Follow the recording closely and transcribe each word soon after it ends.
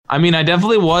I mean, I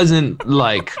definitely wasn't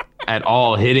like at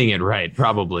all hitting it right,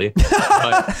 probably.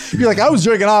 But You're like, I was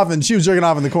jerking off and she was jerking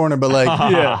off in the corner, but like,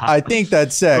 I think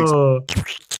that's sex.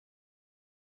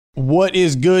 What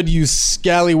is good, you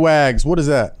scallywags? What is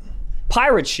that?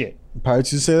 Pirate shit.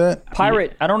 Pirates, you say that?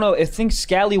 Pirate. I don't know. I think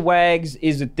scallywags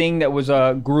is a thing that was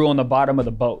grew on the bottom of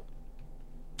the boat.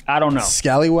 I don't know.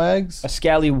 Scallywags? A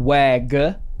scallywag.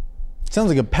 Sounds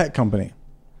like a pet company.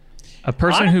 A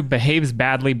person who behaves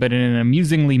badly but in an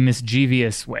amusingly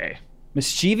mischievous way.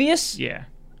 Mischievous? Yeah.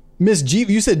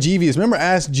 You said Jeevious. Remember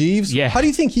Ask Jeeves? Yeah. How do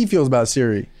you think he feels about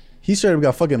Siri? He straight up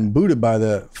got fucking booted by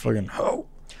the fucking hoe.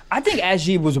 I think Ask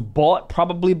Jeeves was bought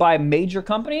probably by a major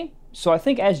company. So I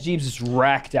think Ask Jeeves is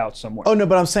racked out somewhere. Oh, no,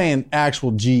 but I'm saying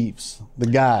actual Jeeves. The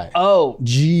guy. Oh.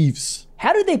 Jeeves.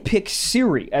 How did they pick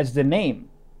Siri as the name?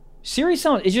 Siri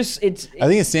sounds, I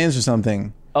think it stands for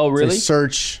something. Oh, really? It's like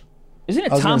search. Isn't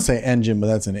it I was going Tom? to say engine, but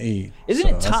that's an E. Isn't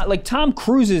it Tom? Like Tom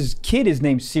Cruise's kid is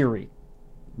named Siri.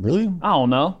 Really? I don't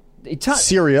know.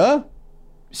 Syria?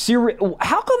 Siri.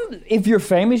 How come if you're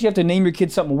famous you have to name your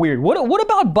kid something weird? What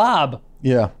about Bob?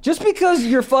 Yeah. Just because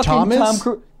you're fucking Thomas? Tom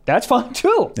Cruise, that's fine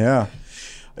too. Yeah.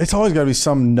 It's always got to be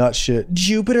some nut shit.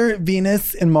 Jupiter,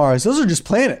 Venus, and Mars. Those are just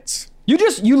planets.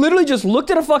 You literally just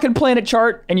looked at a fucking planet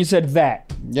chart and you said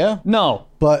that. Yeah. No.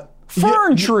 But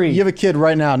Fern tree. You have a kid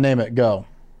right now. Name it. Go.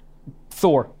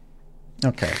 Thor.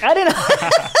 Okay. I didn't.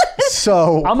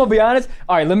 So I'm gonna be honest.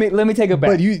 All right, let me take it back.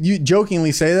 But you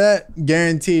jokingly say that.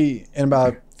 Guarantee in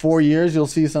about 4 years you'll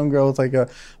see some girl with like a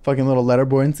fucking little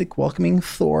letterboard and it's like welcoming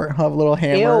Thor. Have a little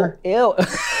hammer. Ew.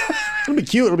 It'll be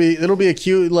cute. It'll be a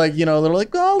cute, like, you know, they're like,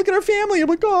 oh, look at our family. I'm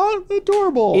like, oh,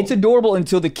 adorable. It's adorable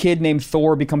until the kid named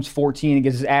Thor becomes 14 and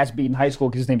gets his ass beat in high school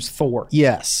because his name's Thor.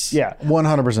 Yes. Yeah.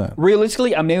 100%.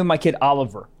 Realistically, I'm naming my kid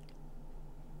Oliver.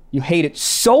 You hate it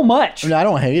so much. I mean, I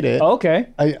don't hate it. Okay.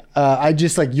 I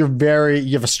just like you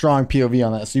have a strong POV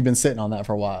on that, so you've been sitting on that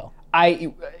for a while.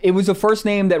 It was the first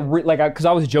name that because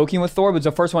I was joking with Thor, but it was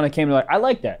the first one that came to I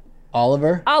like that.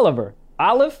 Oliver.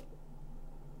 Olive.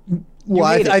 Well,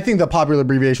 I think the popular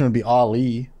abbreviation would be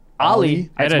Ollie. Ollie.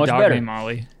 I had That's a much dog better. named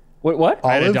Ollie. What?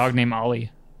 I had a Olive? dog named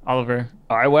Ollie. Oliver.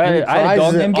 All right, well, I had a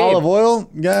dog named Gabe. Olive oil,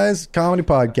 guys. Comedy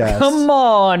podcast. Come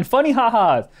on, funny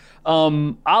ha-has.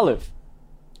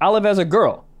 Olive as a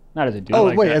girl, not as a dude. Oh,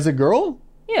 like wait, that. as a girl?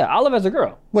 Yeah, Olive as a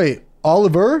girl. Wait,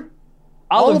 Oliver?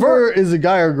 Oliver is a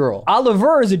guy or girl?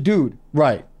 Oliver is a dude.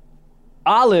 Right.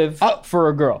 Olive for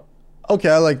a girl. Okay,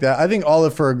 I like that. I think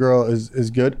Olive for a girl is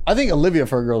good. I think Olivia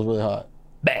for a girl is really hot.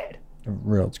 Bad.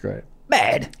 Real, it's great.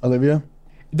 Bad. Olivia?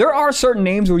 There are certain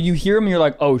names where you hear them and you're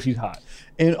like, oh, she's hot.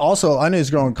 And also, I knew this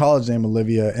girl in college named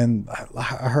Olivia, and I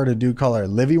heard a dude call her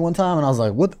Livy one time, and I was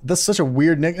like, what? That's such a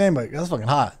weird nickname, but that's fucking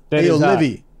hot. That Hey, yo, is hot.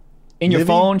 Livy. In your Livy?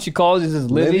 phone, she calls, it says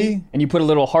Livy, Livy? and you put a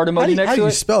little heart emoji next How do to you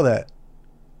it. spell that?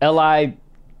 Livie.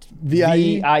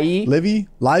 V-I-E? Livy?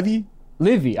 Livy?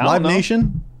 Livy. I Live don't know.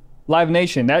 Nation? Live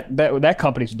Nation. That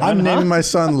company's done. I'm naming my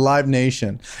son Live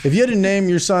Nation. If you had to name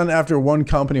your son after one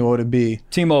company, what would it be?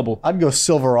 T-Mobile. I'd go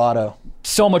Silverado.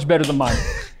 So much better than mine.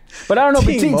 But I don't know.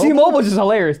 T-Mobile? But T-Mobile is just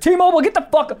hilarious. T-Mobile, get the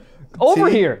fuck over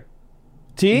here.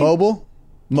 Mobile?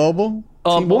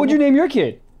 What would you name your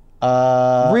kid?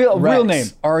 Real name.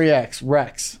 REX.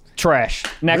 Rex. Trash.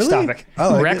 Next Really? topic. I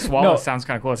like Rex it. Wallace sounds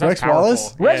kind of cool. It sounds Rex powerful.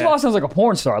 Wallace? Rex Yeah. Wallace sounds like a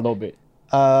porn star a little bit.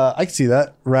 I can see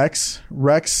that. Rex. No,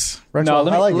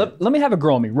 Wallace. I like let me have a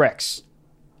girl on me. Rex.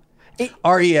 it.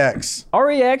 REX.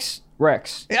 R-E-X.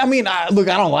 Rex. I mean, look,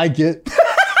 I don't like it.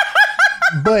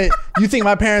 But you think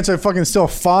my parents are fucking still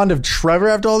fond of Trevor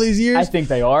after all these years? I think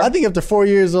they are. I think after 4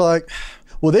 years, they're like,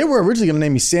 well, they were originally going to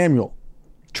name me Samuel.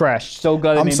 Trash. So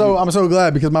glad. I'm so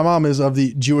glad because my mom is of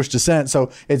the Jewish descent,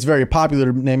 so it's very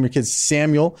popular to name your kids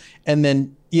Samuel. And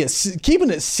then, yes, keeping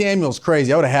it Samuel's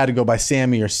crazy. I would have had to go by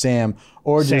Sammy or Sam,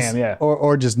 or just Sam, yeah.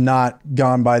 or just not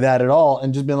gone by that at all,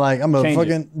 and just been like, I'm a Change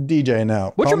fucking DJ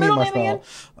now. What's Call your me middle my name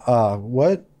style.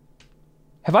 What?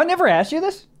 Have I never asked you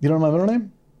this? You don't know my middle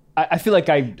name? I feel like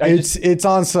It's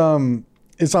on some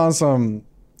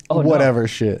whatever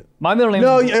shit. my middle name.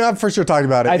 No, yeah, I've for sure talked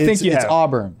about it. I think you it's have.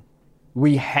 Auburn.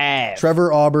 We have.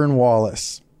 Trevor Auburn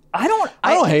Wallace. I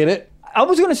don't hate it. I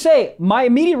was gonna say my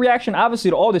immediate reaction,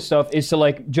 obviously, to all this stuff is to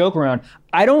like joke around.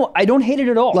 I don't hate it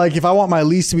at all. Like if I want my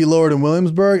lease to be lowered in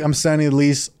Williamsburg, I'm sending the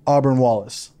lease Auburn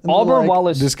Wallace. And Auburn like,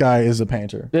 Wallace. This guy is a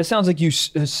painter. That sounds like you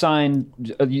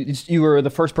signed. You were the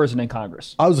first person in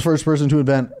Congress. I was the first person to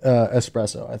invent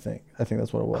espresso. I think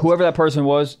that's what it was. Whoever that person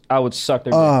was, I would suck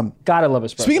their dick. God, I love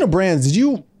espresso. Speaking of brands, did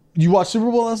you watch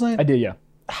Super Bowl last night? I did, yeah.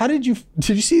 How did you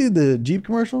see the Jeep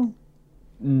commercial?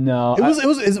 No.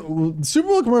 Super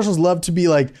Bowl commercials love to be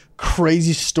like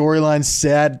crazy storyline,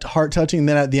 sad, heart touching. And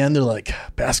then at the end, they're like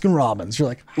Baskin Robbins. You're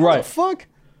like, what the fuck?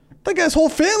 That guy's whole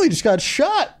family just got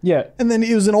shot. Yeah. And then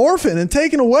he was an orphan and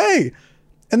taken away.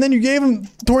 And then you gave him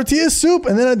tortilla soup.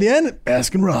 And then at the end,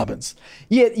 Baskin Robbins.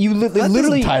 Yeah, they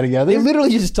literally tie together. They literally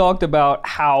just talked about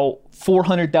how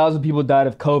 400,000 people died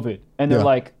of COVID. And they're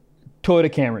like,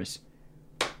 Toyota Camrys.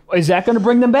 Is that going to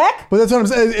bring them back? But that's what I'm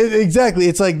saying. Exactly.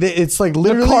 It's like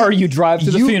literally the car you drive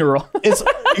to the funeral. It's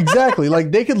exactly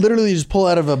like they could literally just pull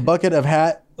out of a bucket of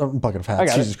hats.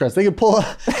 Jesus Christ. They could pull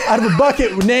out of a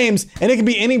bucket with names, and it could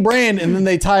be any brand, and then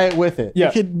they tie it with it. Yeah.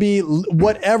 It could be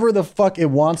whatever the fuck it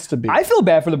wants to be. I feel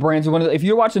bad for the brands. If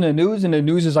you're watching the news, and the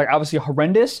news is like obviously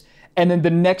horrendous, and then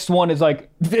the next one is like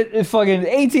fucking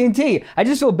AT&T. I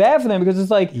just feel bad for them because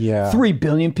it's like 3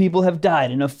 billion people have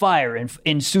died in a fire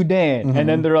in Sudan. And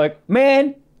then they're like,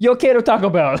 man, yo quiero Taco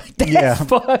Bell. That's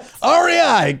fucked.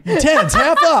 REI, tents,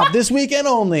 half off this weekend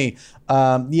only.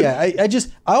 I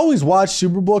always watch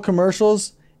Super Bowl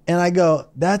commercials and I go,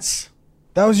 that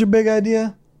was your big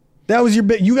idea? That was your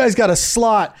big, you guys got a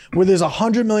slot where there's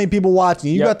 100 million people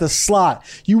watching. You got the slot.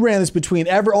 You ran this between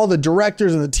all the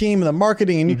directors and the team and the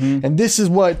marketing and this is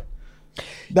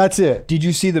that's it. Did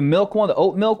you see the milk one, the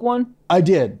oat milk one? I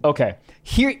did. Okay.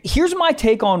 Here's my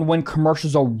take on when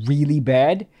commercials are really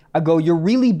bad. I go, you're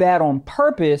really bad on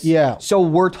purpose. Yeah. So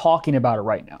we're talking about it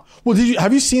right now. Well,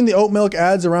 have you seen the oat milk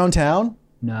ads around town?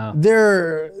 No.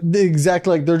 They're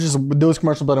exactly like they're just those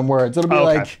commercials, but in words. It'll be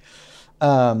like,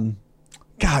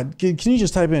 God, can you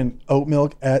just type in oat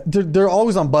milk? They're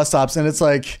always on bus stops, and it's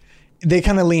like they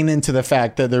kind of lean into the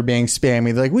fact that they're being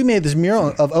spammy. They're like, we made this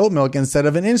mural of oat milk instead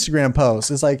of an Instagram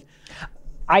post. It's like,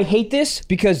 I hate this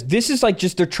because this is like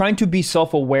just they're trying to be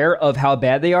self-aware of how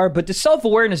bad they are, but the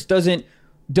self-awareness doesn't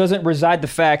reside the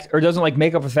fact or doesn't like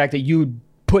make up the fact that you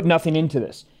put nothing into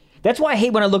this. That's why I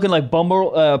hate when I look in like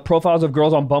Bumble profiles of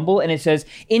girls on Bumble and it says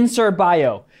insert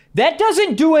bio. That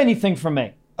doesn't do anything for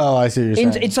me. Oh, I see what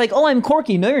you're saying. It's like, oh, I'm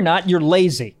quirky. No, you're not. You're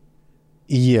lazy.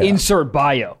 Yeah. Insert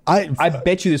bio. I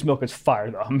bet you this milk is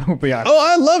fire though. I'm gonna be honest. Oh,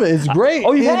 I love it. It's great.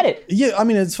 You've had it. Yeah, I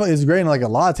mean it's great in like a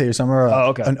latte or something. Or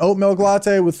an oat milk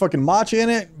latte with fucking matcha in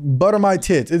it. Butter my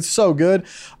tits. It's so good.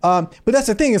 But that's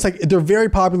the thing. It's like they're very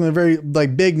popular and very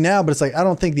like big now. But it's like I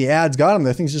don't think the ads got them.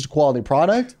 I think it's just a quality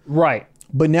product. Right.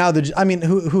 But now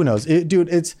who knows, dude?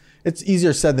 It's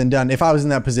easier said than done. If I was in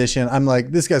that position, I'm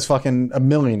like, this guy's fucking a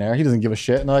millionaire. He doesn't give a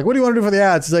shit. And they're like, what do you want to do for the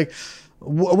ads? It's like,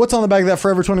 what's on the back of that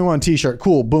Forever 21 t-shirt?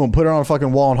 Cool. Boom. Put it on a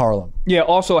fucking wall in Harlem. Yeah.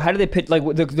 Also, how did they pitch? Like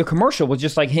the commercial was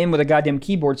just like him with a goddamn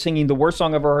keyboard singing the worst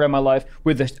song I've ever heard in my life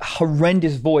with a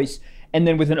horrendous voice. And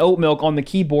then with an oat milk on the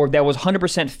keyboard that was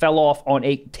 100% fell off on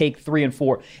take 3 and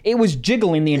 4. It was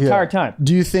jiggling the entire time.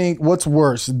 Do you think what's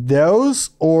worse,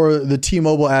 those or the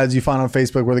T-Mobile ads you find on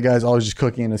Facebook where the guy's always just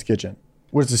cooking in his kitchen?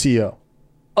 Where's the CEO?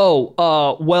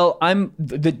 Oh, well,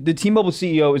 the T-Mobile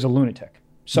CEO is a lunatic.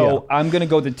 So I'm going to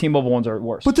go the T-Mobile ones are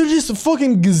worse. But they're just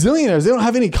fucking gazillionaires. They don't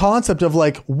have any concept of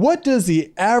like, what does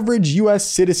the average U.S.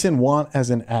 citizen want as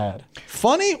an ad?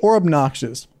 Funny or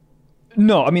obnoxious?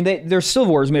 No, I mean, their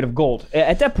silverware is made of gold.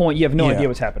 At that point, you have no idea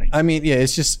what's happening. I mean,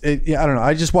 it's just, I don't know.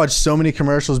 I just watched so many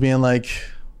commercials being like,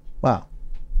 wow,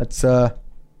 that's,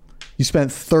 you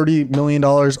spent $30 million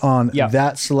on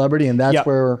that celebrity and that's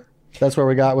where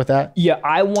we got with that. Yeah,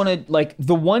 I wanted, like,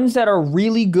 the ones that are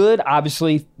really good,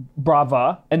 obviously,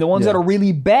 brava. And the ones that are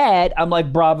really bad, I'm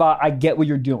like, brava, I get what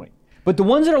you're doing. But the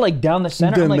ones that are like down the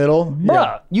center, I'm like, middle,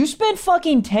 bruh, you spent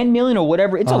fucking 10 million or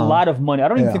whatever. It's a lot of money. I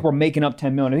don't even think we're making up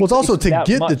 10 million. Well, it's also to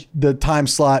get the time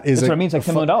slot is that's what I mean. It's like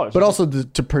 $10 million. But also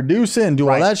to produce it and do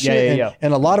all that shit.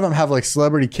 And a lot of them have like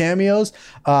celebrity cameos,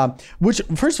 which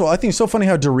first of all, I think it's so funny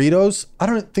how Doritos, I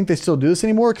don't think they still do this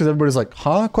anymore because everybody's like,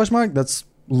 huh? Question mark? That's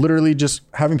literally just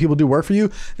having people do work for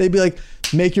you. They'd be like,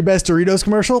 make your best Doritos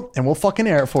commercial and we'll fucking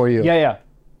air it for you. Yeah.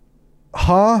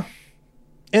 Huh?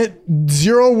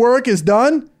 Zero work is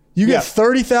done. You get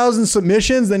 30,000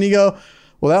 submissions. Then you go,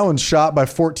 well, that one's shot by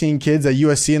 14 kids at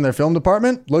USC in their film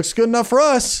department. Looks good enough for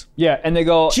us. Yeah, and they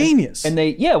go genius. And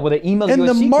they email and USC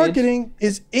the marketing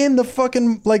is in the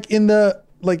fucking in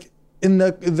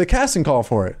the casting call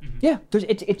for it. Yeah,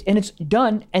 it's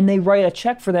done, and they write a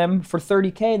check for them for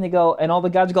 $30K, and they go, and all the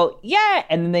guys go, yeah,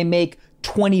 and then they make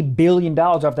 $20 billion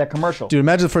off that commercial. Dude,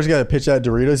 imagine the first guy that pitched that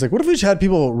Doritos. He's like, what if we just had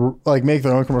people like make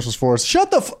their own commercials for us? Shut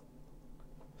the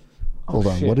Hold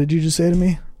on. Shit. What did you just say to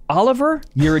me? Oliver,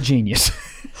 you're a genius.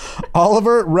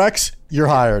 Oliver, Rex, you're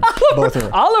hired. Both of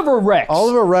them. Oliver Rex.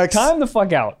 Oliver Rex. Time the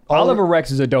fuck out. Oliver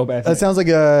Rex is a dope ass. That sounds like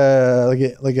a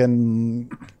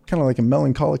kind of like a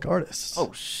melancholic artist.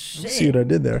 Oh shit. See what I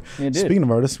did there. You did. Speaking of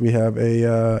artists, we have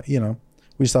a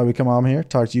we just thought we'd come on here,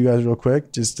 talk to you guys real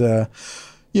quick. Just, so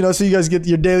you guys get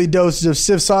your daily dosage of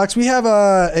Stiff Socks. We have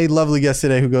a lovely guest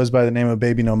today who goes by the name of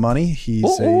Baby No Money.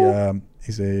 He's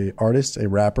he's a artist, a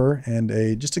rapper,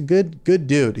 and just a good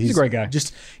dude. He's a great guy.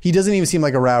 He doesn't even seem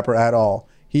like a rapper at all.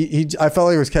 I felt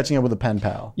like he was catching up with a pen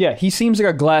pal. Yeah, he seems like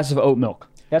a glass of oat milk.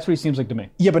 That's what he seems like to me.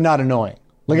 Yeah, but not annoying.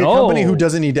 Like a company who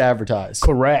doesn't need to advertise.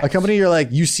 Correct. A company you're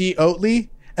like, you see Oatly,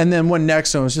 and then one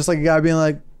next to him, it's just like a guy being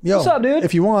like, yo, what's up, dude?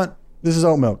 If you want, this is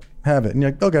oat milk. Have it. And you're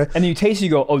like, okay. And then you taste it,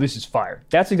 you go, oh, this is fire.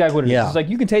 That's exactly what it is. Yeah. It's like,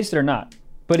 you can taste it or not.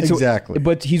 But Exactly.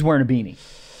 But he's wearing a beanie.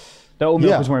 The oat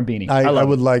milk was wearing a beanie. I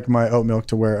would like my oat milk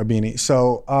to wear a beanie.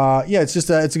 So, it's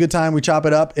just it's a good time. We chop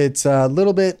it up. It's a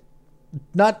little bit,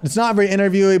 it's not very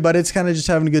interviewy, but it's kind of just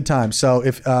having a good time. So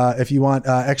if you want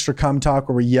extra cum talk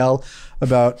where we yell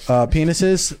about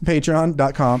penises,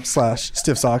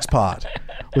 patreon.com/stiffsockspod.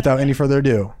 Without any further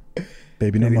ado,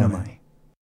 Baby No Money.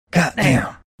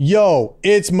 Goddamn. Yo,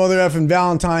 it's Mother effing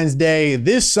Valentine's Day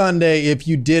this Sunday. If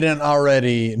you didn't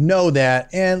already know that.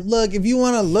 And look, if you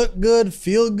want to look good,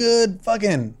 feel good,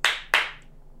 fucking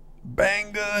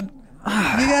bang good, you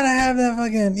gotta have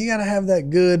that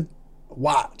good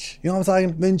watch. You know what I'm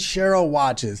talking? Vincero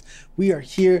watches. We are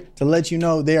here to let you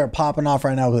know they are popping off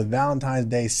right now with a Valentine's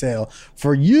Day sale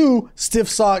for you Stiff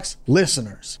Socks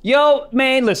listeners. Yo,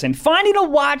 man, listen, finding a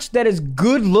watch that is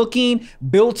good looking,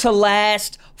 built to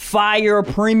last, fire,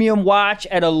 premium watch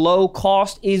at a low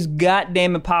cost is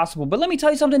goddamn impossible. But let me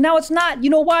tell you something, now it's not. You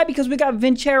know why? Because we got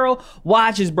Vincero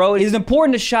watches, bro. It is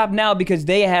important to shop now because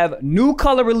they have new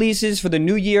color releases for the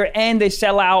new year and they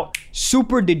sell out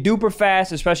super de-duper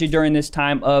fast, especially during this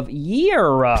time of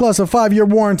year. Plus a 5-year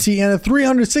warranty and a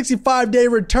 365-day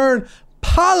return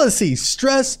policy.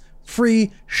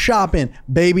 Stress-free shopping,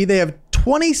 baby. They have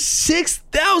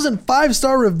 26,000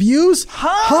 5-star reviews.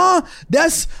 Huh?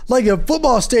 That's like a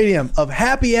football stadium of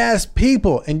happy-ass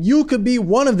people, and you could be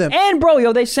one of them. And bro,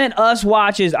 yo, they sent us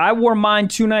watches. I wore mine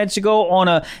 2 nights ago on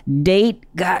a date.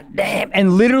 Goddamn.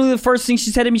 And literally the first thing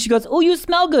she said to me, she goes, oh, you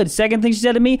smell good. Second thing she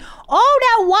said to me, oh,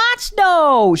 that watch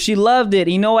though. She loved it.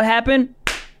 You know what happened?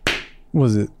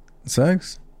 Was it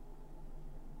sex?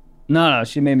 No,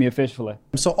 she made me a fish fillet.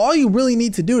 So all you really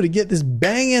need to do to get this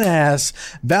banging ass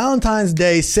Valentine's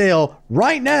Day sale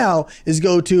right now is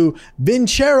go to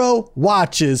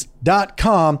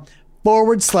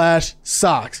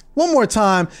vincerowatches.com/socks. One more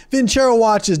time,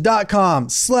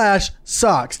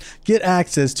 vincerowatches.com/socks. Get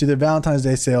access to the Valentine's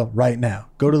Day sale right now.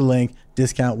 Go to the link.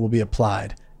 Discount will be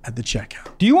applied at the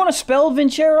checkout. Do you want to spell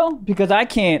Vincero? Because I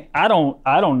can't. I don't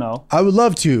know. I would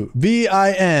love to.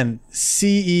 VINCERO.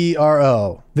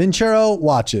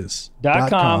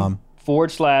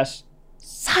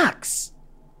 VinceroWatches.com/socks.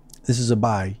 This is a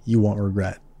buy you won't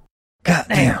regret.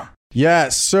 Goddamn.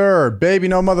 Yes, sir. Baby,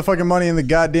 no motherfucking money in the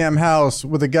goddamn house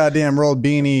with a goddamn rolled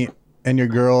beanie and your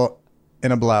girl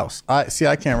in a blouse. I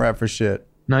can't rap for shit.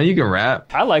 No, you can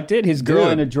rap. I liked it. His girl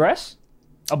Dude. in a dress?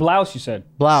 A blouse, you said.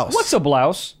 Blouse. What's a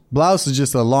blouse? Blouse is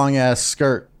just a long ass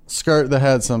skirt that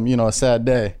had some, a sad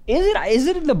day. Is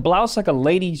it the blouse like a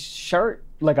lady's shirt?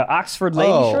 Like an Oxford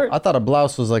lady shirt? I thought a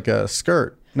blouse was like a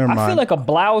skirt. Never mind. I feel like a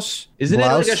blouse. Isn't it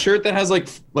like a shirt that has like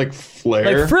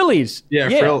flare? Like frillies. Yeah,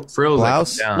 frills.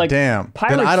 Blouse? Like damn.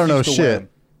 pilots Then I don't know used to wear shit. them.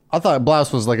 I thought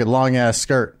blouse was like a long ass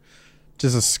skirt.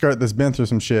 Just a skirt that's been through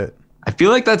some shit. I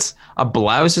feel like that's a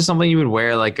blouse is something you would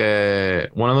wear like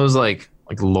one of those like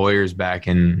lawyers back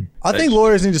in. I think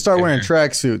lawyers need to start wearing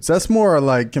tracksuits. That's more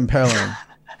like compelling.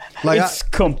 It's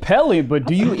compelling, but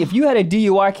if you had a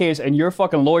DUI case and your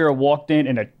fucking lawyer walked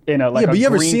in a but you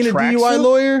ever seen a DUI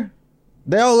lawyer?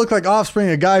 They all look like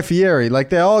offspring of Guy Fieri. Like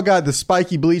they all got the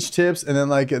spiky bleach tips and then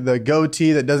like the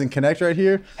goatee that doesn't connect right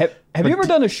here. Have you ever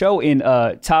done a show in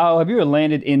Tahoe? Have you ever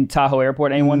landed in Tahoe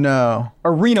Airport? Anyone? No.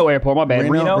 Or Reno Airport, my bad.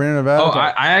 Reno, Nevada. Oh,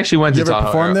 I actually went to You ever Tahoe.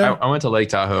 performed there? I went to Lake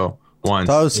Tahoe once.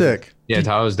 Tahoe's sick. Yeah,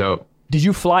 Tahoe's dope. Did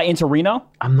you fly into Reno?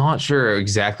 I'm not sure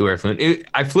exactly where I flew in.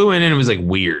 I flew in and it was like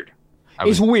weird.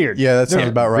 It's weird. Yeah, that sounds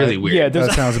about right. Really weird. Yeah,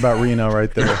 That sounds about Reno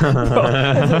right there.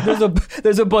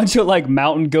 there's a bunch of like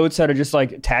mountain goats that are just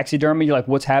like taxidermy. You're like,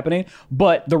 what's happening?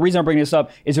 But the reason I'm bringing this up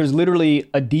is there's literally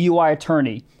a DUI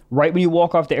attorney right when you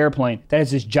walk off the airplane that has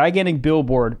this gigantic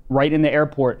billboard right in the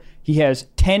airport. He has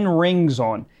 10 rings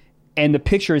on, and the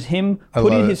picture is him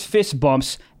putting his fist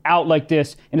bumps out like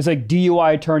this, and it's like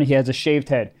DUI attorney. He has a shaved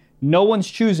head. No one's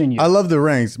choosing you. I love the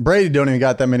rings. Brady don't even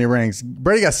got that many rings.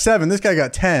 Brady got 7. This guy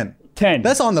got 10. 10.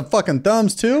 That's on the fucking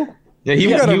thumbs too? Yeah,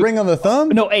 You got a ring on the thumb?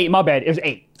 No, 8. My bad. It was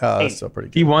 8. Oh, 8. that's still pretty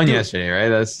good. He won yesterday,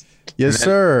 right? Yes,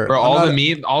 sir. For all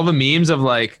the memes of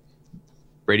like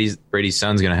Brady's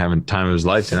son's gonna have a time of his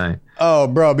life tonight. Oh,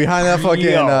 bro, behind that fucking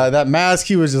Yo. that mask,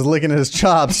 he was just licking his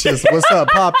chops. Just, what's up,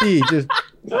 Poppy? Just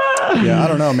Yeah, I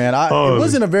don't know, man. Oh. It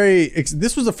wasn't a very.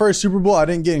 This was the first Super Bowl I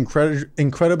didn't get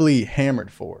incredibly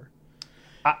hammered for.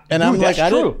 And I'm like, I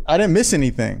didn't miss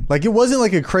anything. Like, it wasn't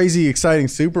like a crazy exciting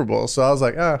Super Bowl. So I was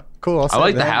like, cool. I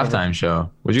like the halftime show.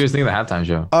 What do you guys think of the halftime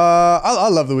show? I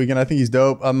love The Weeknd. I think he's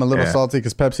dope. I'm a little salty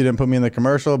because Pepsi didn't put me in the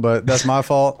commercial, but that's my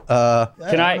fault.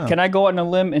 Can I go on a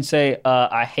limb and say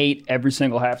I hate every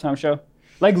single halftime show?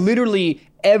 Like, literally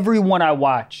everyone I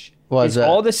watch is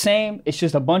all the same. It's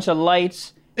just a bunch of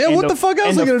lights. Yeah, what the fuck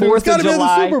else are they gonna do? It's gotta be at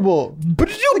the Super Bowl. But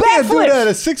do backflips. Can't do that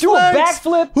at Six Flags.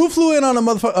 Do a backflip. Who flew in on a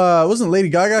motherfucker? Wasn't Lady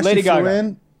Gaga? Lady Gaga flew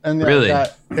in and really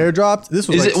got airdropped. This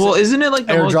was isn't it like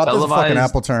the most airdropped? televised? This is a fucking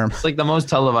Apple term. It's like the most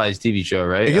televised TV show,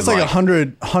 right? It gets like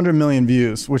 100 million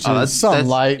views, which is some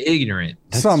light. Ignorant.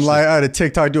 Some light. I had a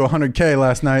TikTok do 100K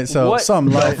last night, so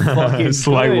some light.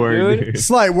 Slight work, dude.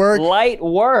 Slight work. Light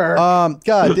work.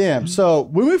 God damn. So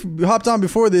when we hopped on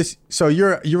before this, so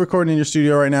you're recording in your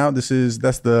studio right now. That's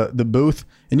the booth,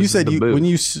 and you said when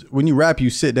you rap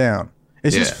you sit down.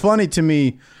 It's just funny to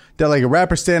me that like a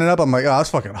rapper standing up, I'm like, oh,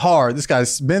 that's fucking hard. This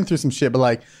guy's been through some shit, but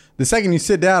like the second you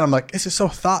sit down, I'm like, it's just so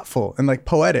thoughtful and like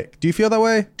poetic. Do you feel that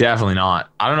way? Definitely not.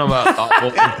 I don't know about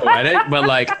thoughtful and poetic, but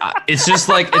like it's just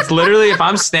like it's literally if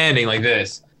I'm standing like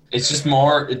this, it's just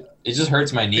more. It just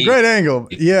hurts my knees. Great angle.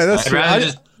 Yeah, that's true.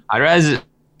 I'd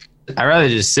rather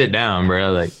just sit down,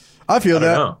 bro. Like I feel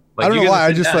that. Like, I don't know why.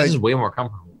 I just down, like it's just way more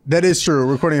comfortable. That is true.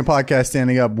 Recording a podcast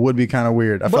standing up would be kind of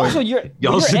weird. I but feel also, like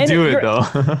y'all should do it though.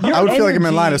 I would feel like I'm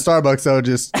in line at Starbucks though,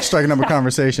 just striking up a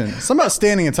conversation. Something about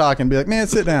standing and talking, be like, man,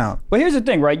 sit down. But here's the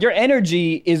thing, right? Your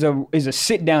energy is a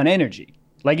sit down energy.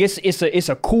 Like it's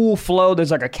a cool flow.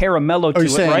 There's like a caramello to you're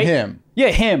it, saying right? him? Yeah,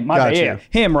 him.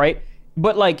 Him, right?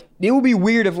 But like it would be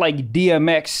weird if like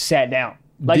DMX sat down.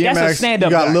 Like DMX, that's a stand up.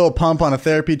 You got guy. Lil Pump on a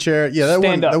therapy chair. Yeah, that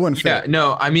wouldn't fit. Yeah,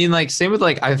 no, I mean like same with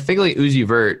like I think like Uzi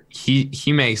Vert,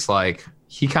 he makes like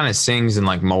he kind of sings and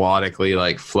like melodically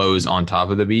like flows on top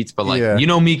of the beats, but like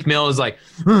Meek Mill is like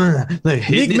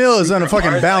Meek Mill is on a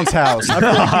fucking bounce house. I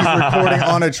feel like he's recording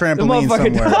on a trampoline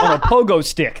somewhere on a pogo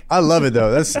stick. I love it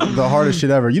though. That's the hardest shit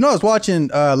ever. You know, I was watching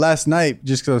last night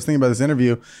just because I was thinking about this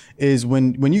interview. Is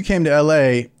when you came to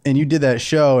LA and you did that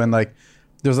show and like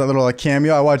there was that little like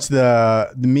cameo. I watched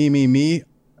the Me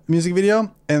music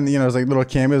video and you know there's like little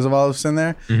cameos of all of us in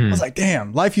there. I was like,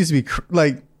 damn, life used to be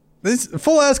like. This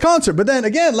full ass concert, but then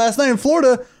again, last night in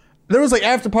Florida, there was like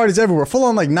after parties everywhere, full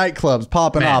on like nightclubs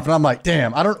popping off, and I'm like,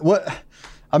 damn, I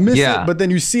miss it, but then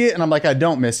you see it, and I'm like, I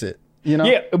don't miss it, you know?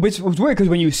 Yeah, it's weird because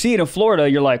when you see it in Florida,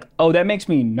 you're like, oh, that makes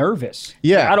me nervous.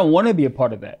 Yeah, like, I don't want to be a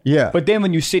part of that. Yeah, but then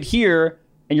when you sit here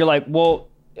and you're like, well,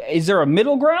 is there a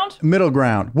middle ground? Middle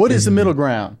ground. What is the middle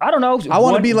ground? I don't know. I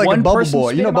want to be like a Bubble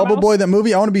Boy. You know Bubble Boy, that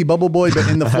movie? I want to be Bubble Boy, but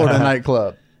in the Florida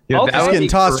nightclub. Yeah, okay. Just getting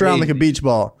tossed around like a beach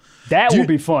ball. That would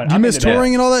be fun. Do you miss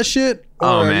touring and all that shit?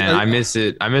 Oh man, I miss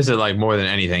it. I miss it like more than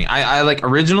anything. I like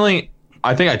originally,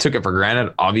 I think I took it for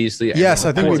granted. Obviously, yes,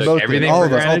 I think we both did. All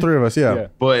of us, all three of us, yeah.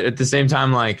 But at the same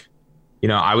time, like, you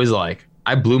know, I was like,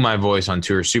 I blew my voice on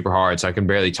tour super hard, so I can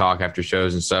barely talk after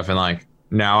shows and stuff. And like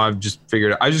now, I've just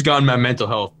gotten my mental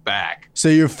health back. So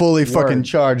you're fully fucking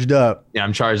charged up. Yeah,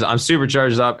 I'm charged. I'm super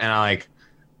charged up, and I like.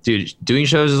 Dude, doing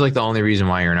shows is like the only reason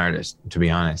why you're an artist, to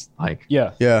be honest. Like,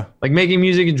 yeah. Like making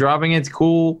music and dropping it's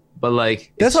cool, but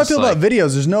like that's how I feel about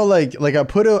videos. There's no like I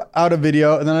put out a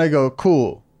video and then I go,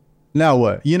 cool. Now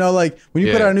what? You know, like when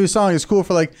you put out a new song, it's cool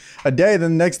for like a day.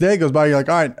 Then the next day goes by, you're like,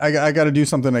 all right, I got to do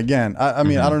something again. I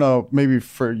mean, I don't know, maybe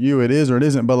for you it is or it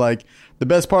isn't, but like the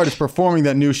best part is performing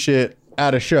that new shit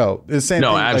at a show. It's the same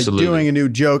thing, absolutely. Like doing a new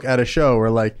joke at a show or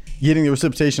like getting the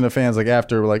reciprocation of fans like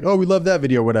after, like, oh, we love that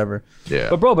video or whatever.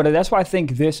 Yeah. But that's why I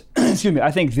think this,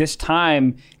 I think this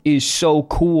time is so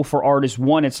cool for artists.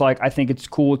 One, it's like, I think it's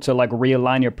cool to like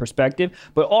realign your perspective,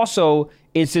 but also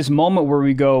it's this moment where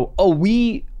we go, oh,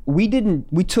 we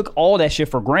took all that shit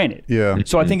for granted. Yeah.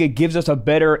 So I think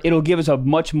it'll give us a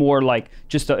much more like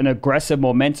just an aggressive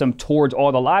momentum towards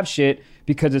all the live shit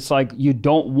because it's like you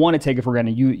don't want to take it for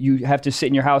granted. You have to sit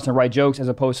in your house and write jokes as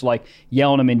opposed to like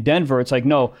yelling them in Denver. It's like,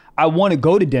 no, I want to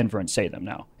go to Denver and say them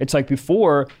now. It's like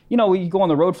before, you know, you go on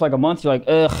the road for like a month, you're like,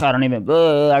 ugh,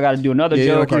 I got to do another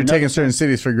joke. You're taking certain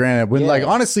cities for granted. When like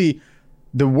honestly,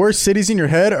 the worst cities in your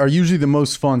head are usually the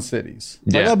most fun cities.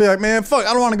 Like I'll be like, man, fuck,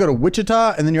 I don't want to go to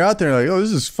Wichita. And then you're out there like, oh,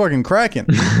 this is fucking cracking.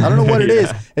 I don't know what it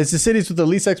is. It's the cities with the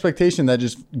least expectation that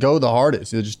just go the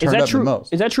hardest. They just turn up the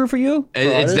most. Is that true for you?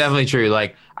 It's definitely true.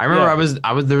 Like I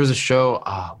remember there was a show,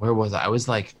 where was I? I was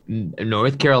like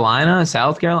North Carolina,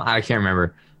 South Carolina. I can't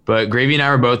remember. But Gravy and I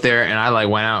were both there, and I like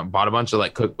went out and bought a bunch of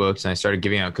like cookbooks, and I started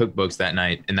giving out cookbooks that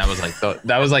night, and that was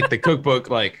like the cookbook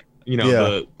like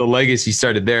the legacy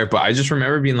started there. But I just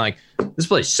remember being like, this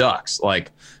place sucks.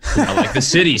 Like, like the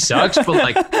city sucks, but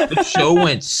like the show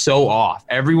went so off.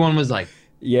 Everyone was like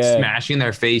smashing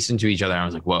their face into each other. I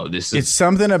was like, whoa, it's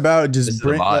something about just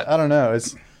I don't know.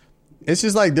 It's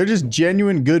just like they're just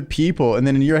genuine good people. And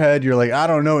then in your head, you're like, I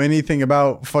don't know anything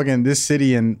about fucking this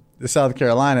city and South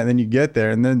Carolina. And then you get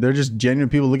there and then they're just genuine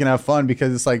people looking to have fun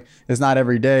because it's like, it's not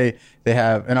every day they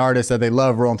have an artist that they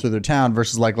love rolling through their town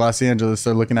versus like Los Angeles.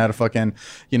 They're looking at a fucking,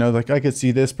 like I could see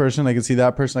this person, I could see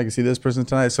that person, I could see this person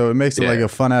tonight. So it makes it like a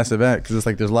fun ass event because it's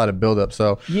like there's a lot of build up.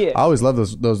 So I always love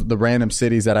the random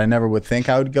cities that I never would think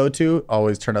I would go to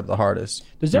always turn up the hardest.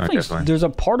 There's definitely there's a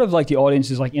part of like the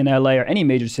audiences like in LA or any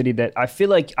major city that I feel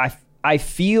like I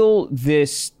feel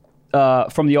this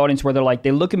from the audience where they're like,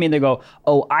 they look at me and they go,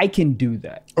 oh, I can do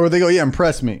that. Or they go, yeah,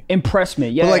 impress me.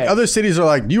 Yeah. But like other cities are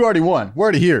like, you already won. We're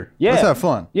already here. Yeah. Let's have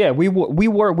fun. Yeah, we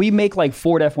make like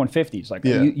Ford F-150s. Like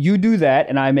you do that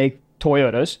and I make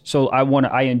Toyotas, so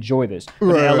I enjoy this.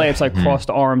 But in LA, it's like crossed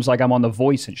arms, like I'm on The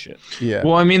Voice and shit. Yeah.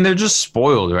 Well, I mean, they're just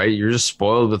spoiled, right? You're just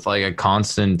spoiled with like a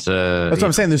constant. That's what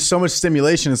I'm saying. There's so much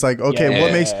stimulation. It's like, okay,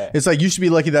 what makes? It's like you should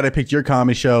be lucky that I picked your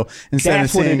comedy show instead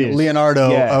of seeing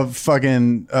Leonardo of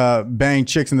fucking bang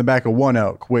chicks in the back of One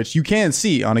Oak, which you can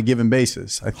see on a given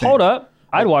basis. I think. Hold up,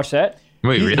 I'd watch that.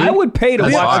 Wait, really? I would pay to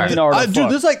watch Leonardo. Dude,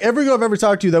 there's like every girl I've ever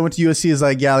talked to that went to USC is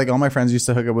like, yeah, like all my friends used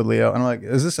to hook up with Leo. And I'm like,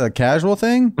 is this a casual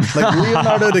thing? Like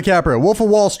Leonardo DiCaprio, Wolf of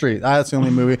Wall Street. That's the only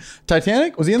movie.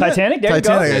 Titanic? Was he in Titanic? that?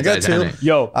 Titanic? I got two.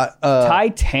 Yo,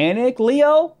 Titanic,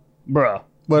 Leo? Bruh.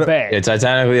 Bang. Yeah,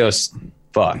 Titanic Leo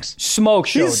fucks. Smoke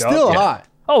show, He's still hot.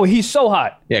 Oh, he's so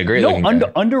hot. Yeah, great looking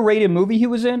guy. Underrated movie he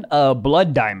was in?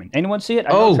 Blood Diamond. Anyone see it?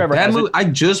 That movie. I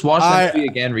just watched that movie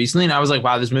again recently, and I was like,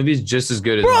 wow, this movie is just as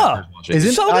good as when I first watched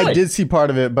it. So good. I did see part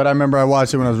of it, but I remember I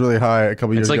watched it when I was really high a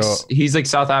couple years ago. He's like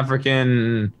South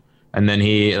African, and then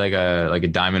he like a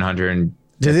diamond hunter. And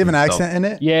does he have an accent in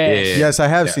it? Yeah. Yes, I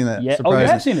have seen that. Yeah. Oh, you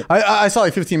have seen it? I saw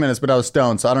like 15 minutes, but I was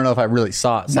stoned, so I don't know if I really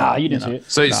saw it. Nah, you didn't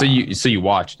see it. So you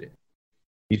watched it.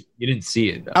 You didn't see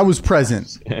it, though. I was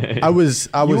present. I was.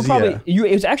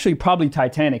 It was actually probably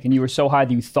Titanic, and you were so high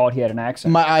that you thought he had an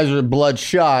accent. My eyes were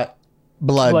bloodshot.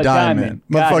 Blood diamond.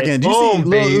 Motherfucking. Did you see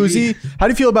Lil Uzi? How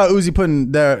do you feel about Uzi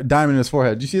putting their diamond in his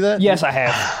forehead? Did you see that? Yes, I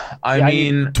have. I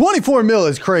mean, 24 mil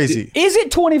is crazy. Is it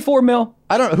 24 mil?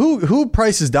 I don't. Who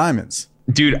prices diamonds?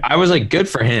 Dude, I was like, good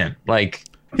for him. Like,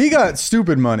 he got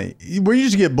stupid money. Where you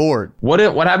just get bored. What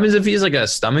happens if he's like a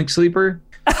stomach sleeper?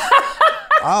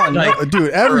 I don't know, dude.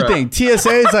 Everything.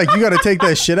 TSA is like, you got to take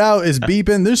that shit out. It's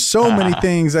beeping. There's so many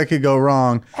things that could go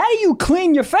wrong. How do you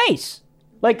clean your face?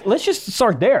 Like, let's just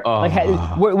start there. Like,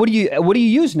 what do you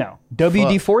use now?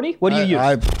 WD-40? What do you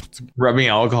use? Rubbing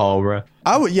alcohol, bro.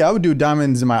 I would do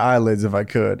diamonds in my eyelids if I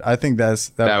could. I think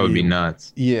that would be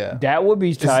nuts. Yeah, that would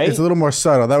be tight. It's a little more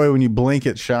subtle. That way, when you blink,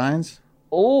 it shines.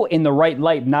 Oh, in the right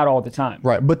light, not all the time.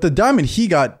 Right, but the diamond he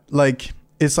got, like,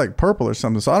 it's like purple or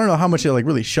something. So I don't know how much it like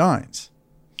really shines.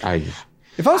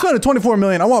 If I'm spending $24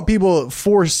 million, I want people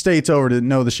 4 states over to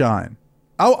know the shine.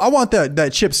 I want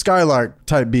that Chip Skylark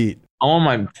type beat. I want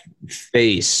my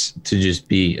face to just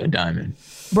be a diamond.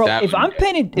 Bro, if I'm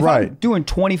doing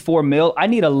 24 mil, I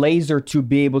need a laser to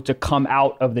be able to come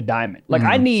out of the diamond. Like,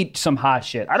 I need some hot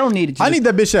shit. I don't need it to I need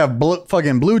that bitch to have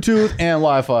fucking Bluetooth and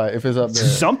Wi-Fi if it's up there.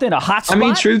 Something, a hot spot. I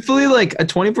mean, truthfully, like a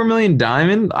 24 million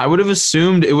diamond, I would have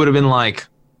assumed it would have been like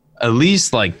at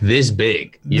least like this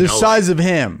big. The size of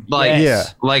him. Like, yeah.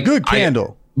 Like, good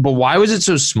candle. But why was it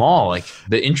so small? Like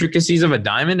the intricacies of a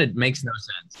diamond, it makes no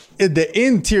sense. The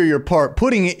interior part,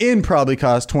 putting it in probably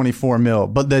cost 24 mil,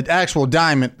 but the actual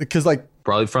diamond, because like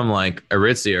probably from like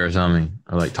Aritzia or something,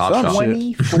 or like Topshop.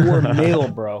 24 mil,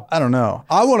 bro. I don't know.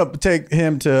 I want to take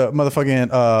him to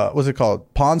motherfucking what's it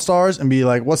called, Pawn Stars, and be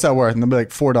like, "What's that worth?" And they'll be like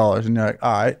 $4, and you're like,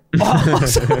 "All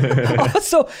right."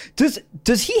 So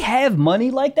does he have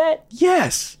money like that?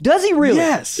 Yes. Does he really?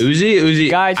 Yes. Uzi,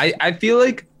 guys. I feel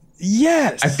like.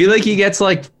 Yes. I feel like he gets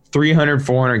like 300,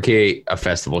 400K a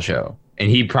festival show, and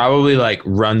he probably like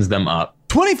runs them up.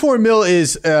 24 mil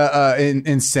is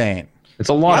insane. It's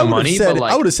a lot of money. But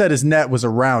like, I would have said his net was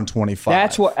around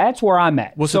 25. That's where I'm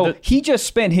at. So he just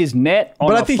spent his net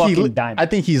on a fucking diamond. I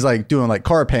think he's like doing like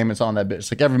car payments on that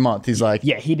bitch. Like every month he's like,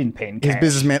 yeah, he didn't pay in cash. His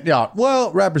businessman. Yeah.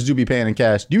 Well, rappers do be paying in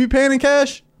cash. Do you be paying in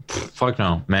cash? Fuck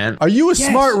no, man. Are you a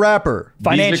smart rapper?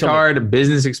 Financially. Visa card,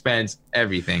 business expense,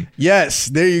 everything. Yes,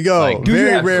 there you go. Like,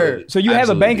 very rare. So you have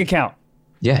a bank account?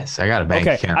 Yes, I got a bank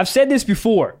account. I've said this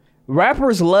before.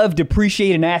 Rappers love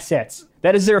depreciating assets.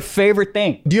 That is their favorite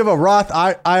thing. Do you have a Roth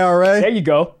IRA? There you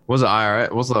go. What's it? IRA?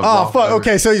 What's the? Oh fuck.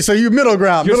 Okay, so you middle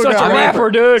ground. You're middle such ground. a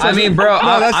rapper, dude. I mean, bro.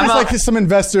 No, that's just like some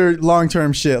investor long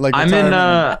term shit. Like I'm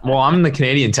in the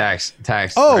Canadian tax.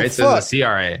 Oh, right? So it's a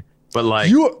CRA. But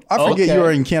like I forget you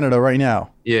are in Canada right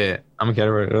now. Yeah, I'm in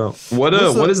Canada right now. What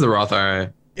is the Roth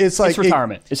IRA? It's like it's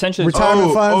retirement. Essentially,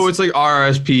 retirement funds. Oh, it's like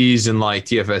RRSPs and like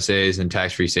TFSAs and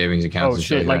tax-free savings accounts. Oh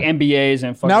shit, like MBAs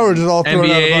and fucking now we're just all throwing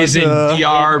MBAs and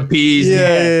DRPs.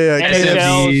 Yeah.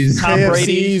 SFDs, Tom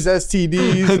Brady,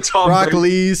 STDs, Tom Brady.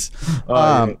 Broccoli's.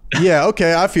 Yeah,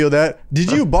 okay, I feel that.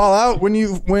 Did you ball out when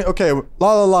you went? Okay, La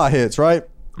La La hits, right?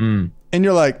 And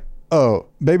you're like, oh,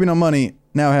 Baby No Money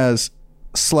now has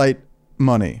slight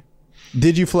money.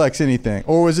 Did you flex anything,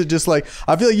 or was it just like,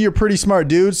 I feel like you're a pretty smart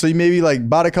dude, so you maybe like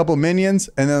bought a couple minions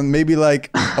and then maybe like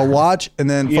a watch and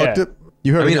then fucked it?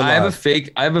 You heard? I mean, I have a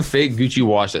fake Gucci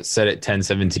watch that's set at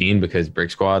 1017 because Brick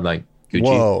Squad like Gucci.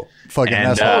 Whoa, fucking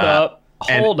And, that's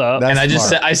hold up. That's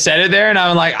And I set it there, and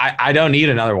I'm like, I don't need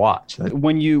another watch.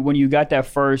 When you got that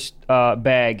first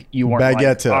bag, you weren't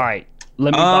Baguette. like, all right,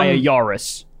 let me buy a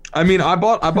Yaris. I mean, I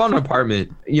bought an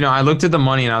apartment. You know, I looked at the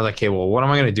money and I was like, okay, well, what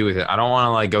am I gonna do with it? I don't want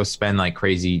to like go spend like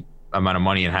crazy amount of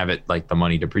money and have it like the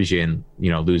money depreciate and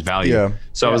lose value. Yeah.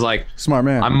 So I was like, smart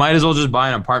man. I might as well just buy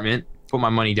an apartment, put my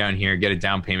money down here, get a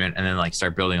down payment, and then like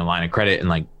start building a line of credit and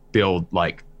like build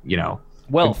like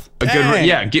Wealth. a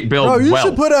good build. Bro, you wealth.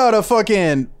 should put out a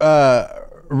fucking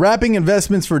wrapping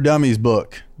investments for dummies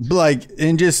book, like,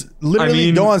 and just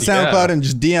literally go on SoundCloud and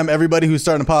just DM everybody who's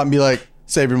starting to pop and be like,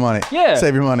 save your money. Yeah.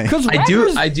 Save your money.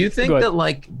 I do think that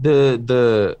like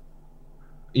the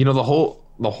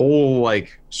whole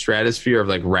like stratosphere of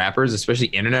like rappers, especially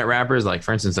internet rappers, like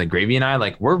for instance like Gravy and I,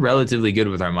 like we're relatively good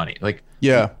with our money. Like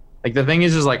like the thing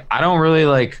is just like I don't really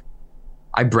like,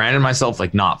 I branded myself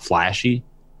like not flashy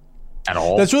at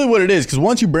all. That's really what it is, because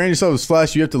once you brand yourself as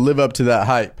flash, you have to live up to that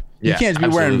hype. You Yeah, can't just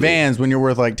be wearing absolutely. Vans when you're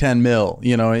worth like 10 mil,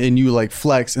 and you like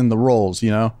flex in the rolls,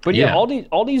 But Yeah.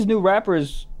 all these new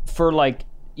rappers for like,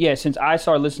 since I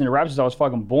started listening to rap since I was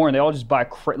fucking born, they all just buy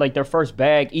like their first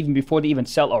bag even before they even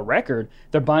sell a record.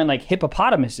 They're buying like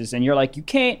hippopotamuses, and you're like, you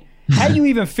can't. How do you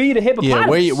even feed a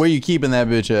hippopotamus? Yeah, where you keeping that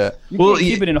bitch at? You can't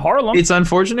keep it in Harlem. It's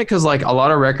unfortunate because like a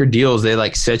lot of record deals, they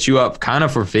like set you up kind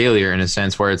of for failure in a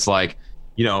sense where it's like,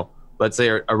 let's say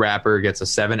a rapper gets a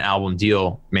 7-album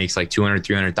deal, makes like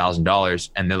 $200,000-$300,000,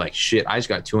 and they're like, shit, I just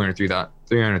got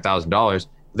 $300,000.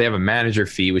 They have a manager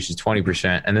fee, which is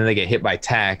 20%, and then they get hit by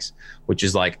tax, which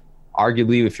is like,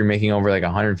 arguably, if you're making over like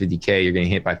 150K, you're getting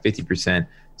hit by 50%.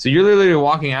 So you're literally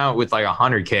walking out with like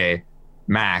 100K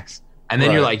max, and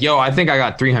then you're like, yo, I think I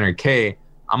got 300K.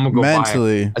 I'm gonna go buy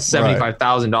a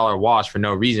 $75,000 watch for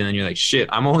no reason, and you're like, shit,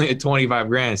 I'm only at 25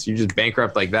 grand, so you're just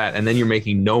bankrupt like that, and then you're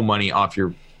making no money off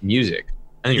your music,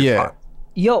 and then you're fucked.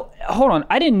 Yo, hold on,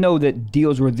 I didn't know that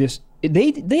deals were this.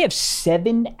 They have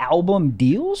 7-album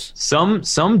deals. Some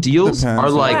deals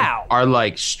Depends. are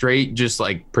like straight just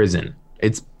like prison.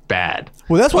 It's bad.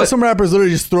 Well, that's why some rappers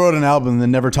literally just throw out an album and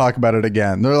then never talk about it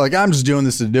again. They're like, I'm just doing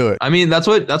this to do it. I mean, that's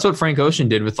what Frank Ocean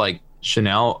did with like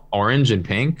Chanel Orange and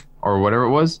Pink or whatever it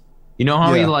was. You know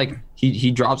how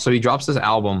he drops this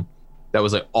album that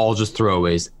was like all just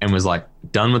throwaways and was like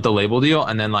done with the label deal,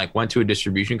 and then like went to a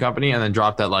distribution company and then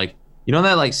dropped that like,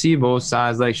 that like see both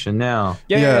sides like Chanel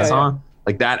song,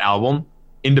 like that album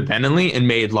independently, and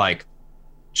made like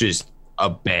just a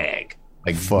bag,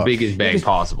 like biggest bag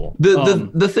possible.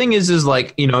 The thing is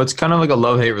like, it's kind of like a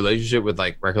love-hate relationship with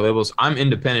like record labels. I'm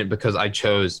independent because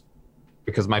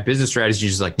my business strategy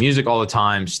is like music all the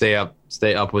time, stay up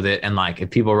with it, and like if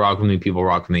people rock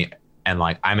with me, and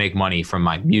like I make money from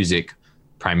my music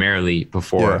primarily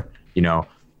before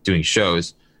doing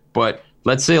shows. But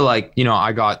let's say like,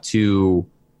 I got to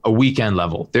a weekend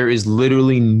level, there is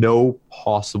literally no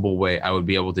possible way I would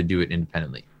be able to do it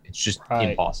independently. It's just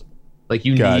impossible. Like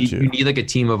you need like a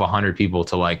team of 100 people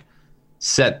to like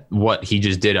set what he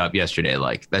just did up yesterday.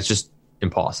 Like that's just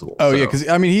impossible. Yeah, because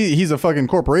I mean he's a fucking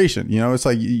corporation. It's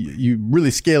like you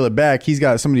really scale it back. He's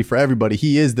got somebody for everybody.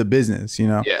 He is the business.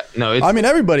 Yeah, no. I mean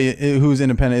everybody who's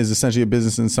independent is essentially a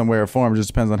business in some way or form. It just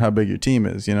depends on how big your team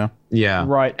is. Yeah.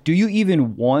 Right. Do you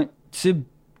even want to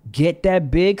get that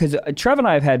big? Because Trev and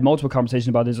I have had multiple conversations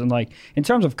about this, and like in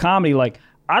terms of comedy, like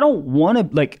I don't want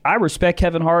to, like, I respect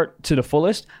Kevin Hart to the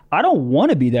fullest. I don't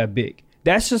want to be that big.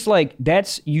 That's just like,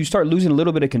 you start losing a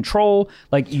little bit of control.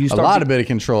 Like you start a lot of bit of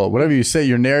control. Whatever you say,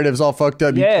 your narrative's all fucked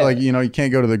up. Yeah. You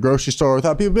can't go to the grocery store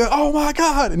without people being like, oh my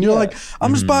God. And you're like,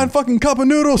 I'm just buying fucking cup of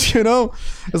noodles, It's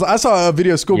like, I saw a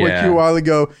video of Schoolboy Q a while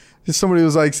ago. somebody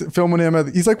was like filming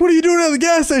him. He's like, "What are you doing at the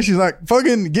gas station?" He's like,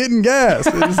 "Fucking getting gas."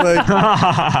 And it's like,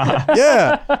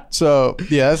 yeah. So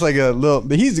yeah, that's like a little.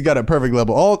 He's got a perfect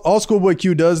level. All Schoolboy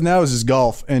Q does now is just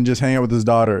golf and just hang out with his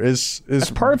daughter. It's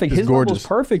perfect. His level is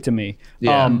perfect to me.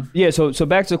 Yeah. So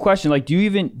back to the question. Like, do you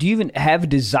even have a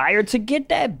desire to get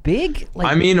that big?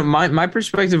 Like, I mean, my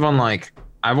perspective on like.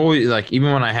 I've always like,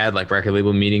 even when I had like record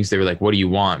label meetings, they were like, "What do you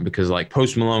want?" Because like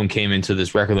Post Malone came into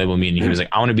this record label meeting. He was like,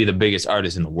 "I want to be the biggest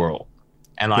artist in the world."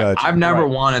 And like, gotcha. I've never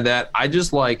wanted that. I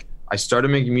just like, I started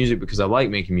making music because I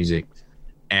like making music,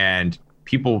 and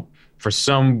people for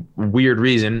some weird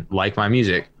reason like my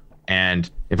music. And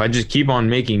if I just keep on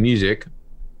making music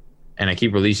and I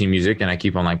keep releasing music and I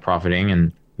keep on like profiting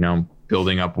and,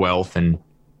 building up wealth and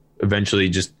eventually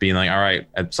just being like, all right,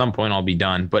 at some point I'll be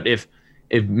done. But if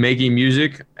making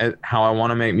music how I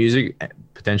want to make music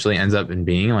potentially ends up in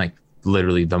being like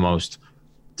literally the most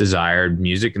desired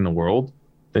music in the world,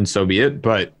 then so be it.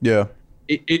 But yeah,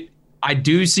 I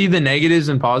do see the negatives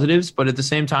and positives, but at the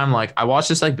same time, like I watched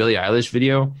this like Billie Eilish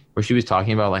video where she was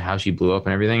talking about like how she blew up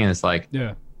and everything. And it's like,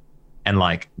 yeah. And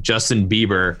like Justin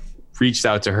Bieber reached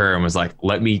out to her and was like,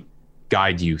 "Let me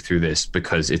guide you through this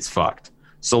because it's fucked."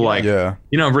 So like,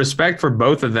 respect for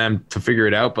both of them to figure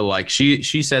it out. But like she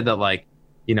said that like,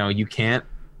 you can't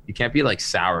be like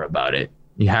sour about it.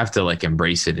 You have to like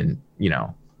embrace it and,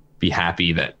 be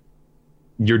happy that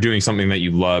you're doing something that you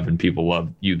love and people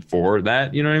love you for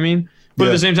that. You know what I mean? But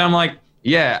at the same time, like,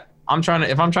 yeah, if I'm trying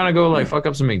to go like fuck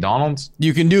up some McDonald's,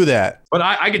 you can do that. But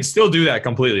I could still do that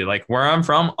completely. Like where I'm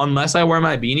from, unless I wear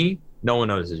my beanie, no one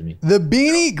notices me. The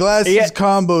beanie glasses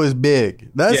combo is big.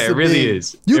 It really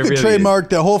is. You could trademark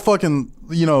that whole fucking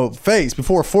face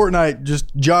before Fortnite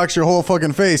just jocks your whole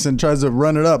fucking face and tries to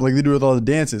run it up like they do with all the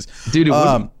dances. Dude, it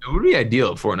would be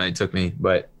ideal if Fortnite took me,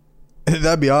 but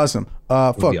that'd be awesome.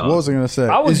 What was I gonna say?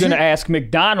 I was gonna ask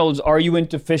McDonald's, are you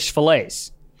into fish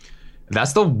fillets?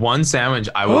 That's the one sandwich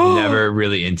I was never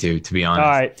really into, to be honest.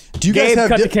 All right. Do you guys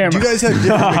have different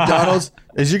McDonald's?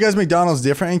 Is your guys McDonald's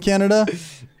different in Canada?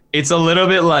 It's a little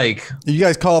bit like... You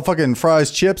guys call fucking fries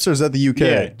chips, or is that the UK?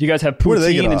 Yeah. Do you guys have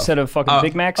poutine instead of fucking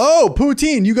Big Macs? Oh,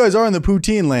 poutine. You guys are in the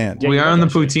poutine land. Yeah, we are in the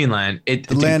poutine land.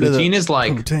 Poutine is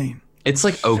like... Poutine. It's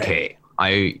like okay.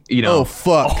 Oh,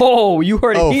 fuck. Oh, you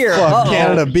heard it here. Fuck.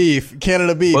 Canada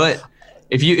beef. But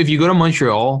if you go to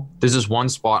Montreal, there's this one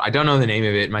spot. I don't know the name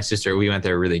of it. My sister, we went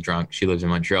there really drunk. She lives in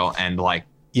Montreal. And like...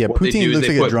 Yeah, poutine looks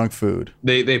like a drunk food.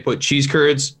 They put cheese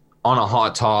curds on a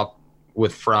hot top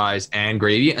with fries and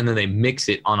gravy, and then they mix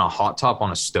it on a hot top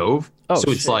on a stove. So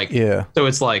it's like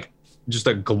just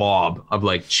a glob of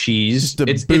like cheese. Just a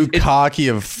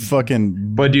bukkake of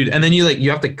fucking. But dude, and then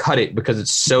you have to cut it because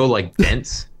it's so like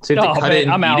dense. So you have to cut it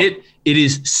and eat it. It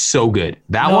is so good.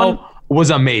 That one was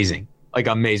amazing. Like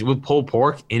amazing with pulled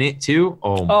pork in it too.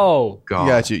 Oh god,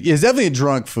 got you. It's definitely a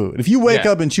drunk food. If you wake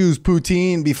up and choose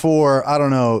poutine before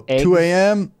 2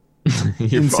 a.m.,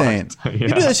 insane. You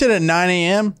do that shit at 9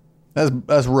 a.m.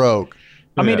 That's rogue.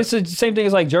 I mean, it's the same thing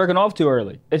as like jerking off too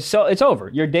early. It's over.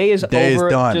 Your day is over.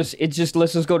 Done. It's just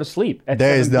let's just go to sleep.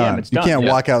 Day is done. It's done. You can't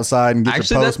walk outside and get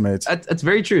your Postmates. That's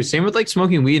very true. Same with like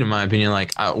smoking weed, in my opinion.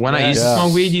 Like when I used to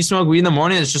smoke weed, you smoke weed in the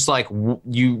morning. It's just like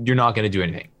you're not gonna do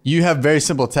anything. You have very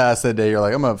simple tasks that day. You're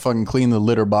like, I'm gonna fucking clean the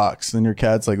litter box. And your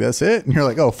cat's like, that's it. And you're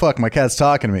like, oh fuck, my cat's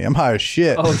talking to me. I'm high as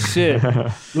shit. Oh shit.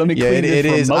 Let me clean it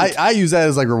is. I use that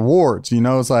as like rewards.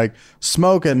 It's like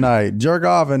smoke at night, jerk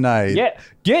off at night.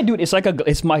 Yeah, dude.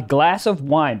 It's my glass of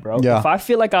wine, bro. Yeah. If I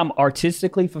feel like I'm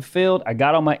artistically fulfilled, I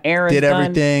got all my errands did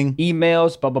everything, done,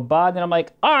 emails, blah blah blah. Then I'm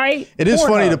like, all right. It is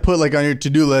funny to put like on your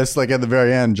to-do list, like at the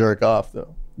very end, jerk off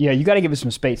though. Yeah, you got to give it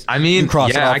some space. I mean,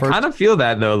 I kind of feel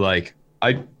that though. Like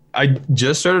I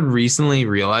just started recently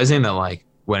realizing that like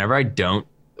whenever I don't,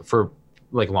 for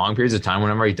like long periods of time,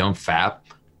 whenever I don't fap,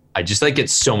 I just like get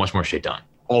so much more shit done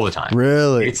all the time.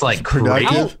 Really? It's like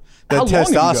productive. That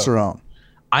testosterone.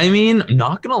 I mean,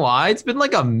 not gonna lie, it's been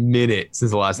like a minute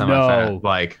since the last time I fapped.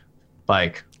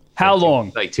 Like how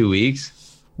long? Like 2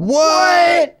 weeks.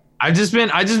 What? I've just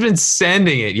been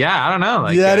sending it. Yeah, I don't know.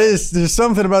 Like, there's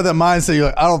something about that mindset. You're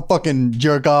like, I don't fucking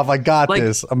jerk off. I got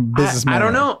this. I'm a businessman. I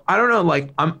don't know. Like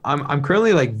I'm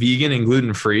currently like vegan and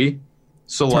gluten free.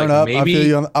 So Turn like up. maybe I feel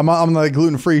you I'm like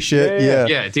gluten free shit.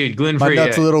 Yeah, dude, gluten free. My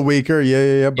nut's a little weaker.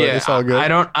 Yeah. But it's all good. I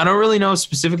don't really know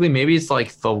specifically. Maybe it's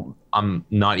like I'm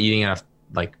not eating enough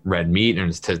like red meat and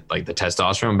it's like the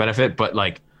testosterone benefit. But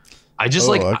like I just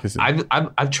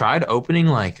I've tried opening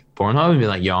like Pornhub and be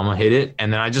like, yo, I'm gonna hit it,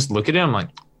 and then I just look at it. I'm like,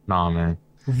 nah, man.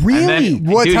 Really?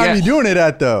 What time are you doing it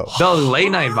at though? The late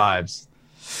night vibes.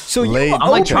 So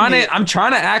I'm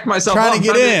trying to act myself. Trying to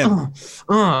get in.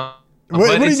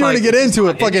 What are you doing to get into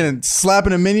it? Fucking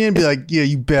slapping a minion, be like, yeah,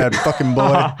 you bad fucking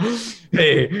boy.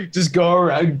 Hey, just go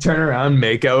around, turn around,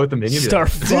 make out with the minion. Start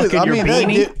fucking your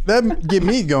beanie. That get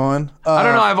me going. I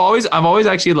don't know. I've always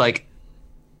actually like,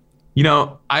 you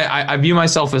know, I view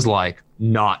myself as like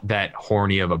not that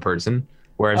horny of a person.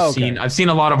 Where I've seen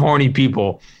a lot of horny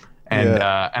people, and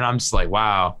I'm just like,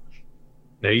 wow,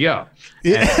 there you go.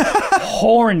 Yeah.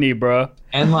 Horny, bro.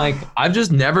 And like, I've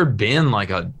just never been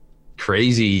like a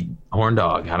crazy horn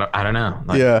dog. I don't know.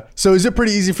 Like, yeah. So is it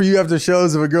pretty easy for you after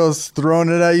shows if a girl's throwing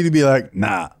it at you to be like,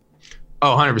 nah?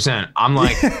 Oh, 100%. I'm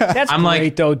like, That's I'm great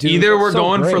like, though, dude. either we're That's so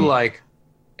going great. for like,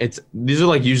 these are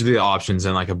like usually the options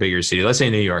in like a bigger city. Let's say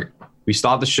New York. We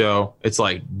stop the show. It's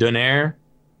like Donaire,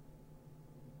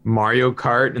 Mario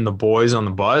Kart, and the boys on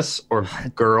the bus, or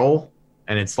girl,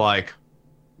 and it's like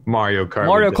Mario Kart.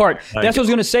 Mario Kart. Like, that's what I was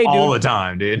gonna say, dude. All the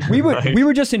time, dude. We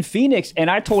were just in Phoenix, and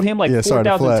I told him like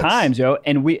 4,000 times, yo.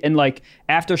 And like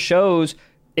after shows,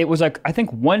 it was like I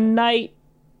think one night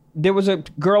there was a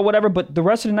girl, whatever, but the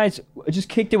rest of the nights I just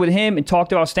kicked it with him and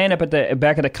talked about stand up at the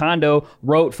back of the condo,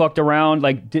 wrote, fucked around,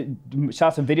 like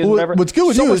shot some videos, whatever. What's good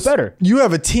with so you much is better. You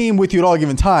have a team with you at all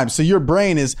given times, so your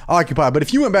brain is occupied. But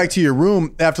if you went back to your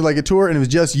room after like a tour and it was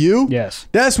just you, yes,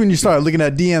 that's when you start looking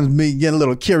at DMs, getting a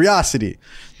little curiosity.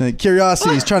 And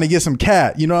curiosity is trying to get some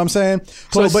cat. You know what I'm saying?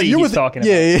 Pussy, but you're he's with talking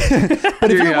yeah.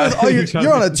 But if you're with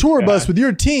you're on a tour bus God. with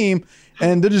your team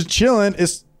and they're just chilling,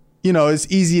 it's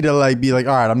easy to like be like,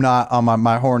 all right, I'm not on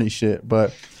my horny shit.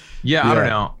 But yeah, I don't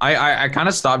know. I kind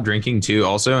of stopped drinking too,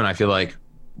 also, and I feel like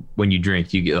when you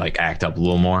drink, you get like act up a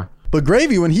little more. But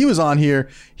Gravy, when he was on here,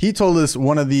 he told us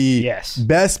one of the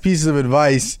best pieces of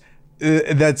advice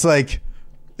that's like,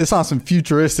 it's on some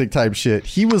futuristic type shit.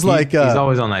 He was like, he's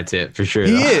always on that tip for sure.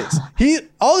 He is.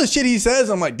 All the shit he says,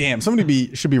 I'm like, damn,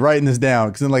 somebody should be writing this down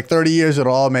because in like 30 years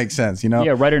it'll all make sense, you know?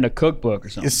 Yeah, write it in a cookbook or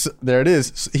something. There it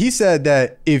is. He said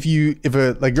that if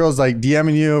a like girl's like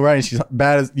DMing you, right, and she's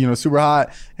bad as super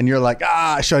hot, and you're like,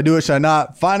 should I do it? Should I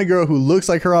not? Find a girl who looks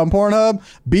like her on Pornhub,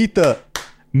 beat the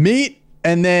meat,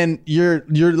 and then you're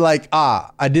like,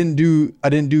 I didn't do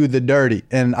the dirty,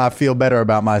 and I feel better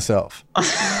about myself.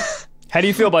 How do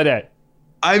you feel about that?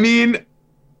 I mean,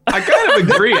 I kind of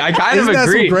agree. Isn't that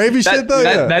some gravy shit though?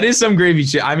 That is some gravy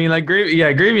shit. I mean, like gravy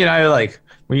and I are like,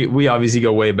 we obviously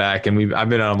go way back, and I've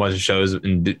been on a bunch of shows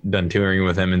and done touring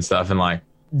with him and stuff, and like,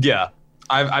 yeah.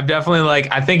 I've definitely like,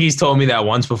 I think he's told me that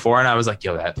once before, and I was like,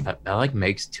 yo, that like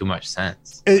makes too much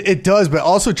sense. It does, but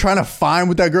also trying to find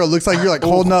what that girl looks like. You're like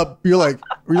holding up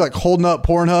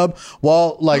Pornhub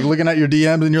while like looking at your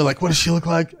DMs, and you're like, what does she look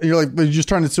like? And you're just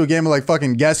trying to do a game of like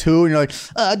fucking guess who, and you're like,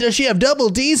 does she have double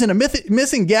D's and a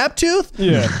missing gap tooth?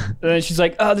 Yeah. And then she's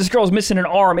like, this girl's missing an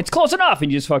arm. It's close enough,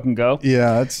 and you just fucking go.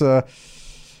 Yeah, it's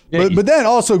But then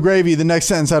also Gravy, the next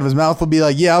sentence out of his mouth will be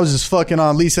like, yeah, I was just fucking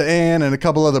on Lisa Ann and a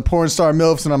couple other porn star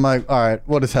MILFs, and I'm like, all right,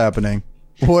 what is happening?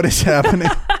 What is happening?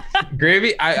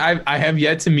 Gravy, I have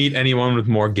yet to meet anyone with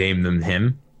more game than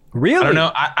him. Really? I don't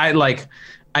know.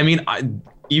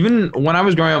 Even when I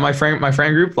was growing up, my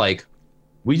friend group, like,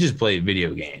 we just played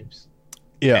video games.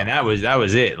 Yeah. And that was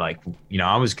it. Like,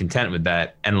 I was content with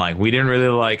that. And like, we didn't really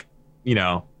like,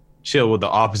 chill with the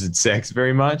opposite sex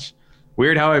very much.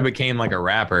 Weird how I became like a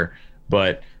rapper,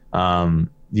 but Gravy on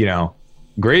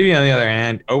the other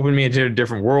hand opened me into a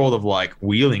different world of like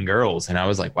wheeling girls, and I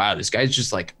was like, wow, this guy's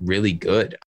just like really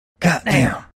good. God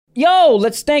damn. Yo,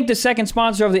 let's thank the second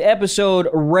sponsor of the episode,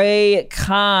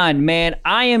 Raycon. Man,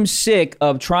 I am sick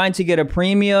of trying to get a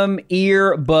premium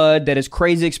earbud that is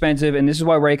crazy expensive, and this is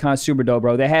why Raycon's super dope,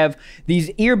 bro. They have these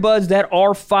earbuds that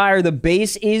are fire. The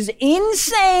bass is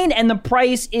insane, and the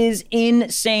price is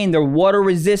insane. They're water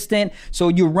resistant, so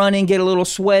you run in, get a little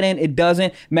sweat in. It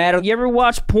doesn't matter. You ever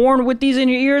watch porn with these in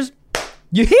your ears?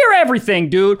 You hear everything,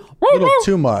 dude. A little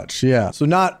too much, yeah. So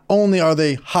not only are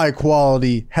they high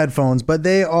quality headphones, but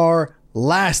they are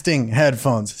lasting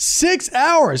headphones. 6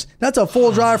 hours. That's a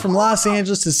full drive from Los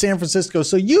Angeles to San Francisco.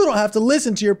 So you don't have to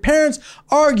listen to your parents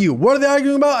argue. What are they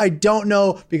arguing about? I don't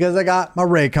know, because I got my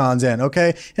Raycons in,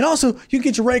 okay? And also, you can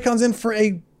get your Raycons in for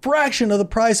a fraction of the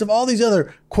price of all these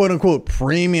other quote-unquote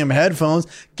premium headphones.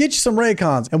 Get you some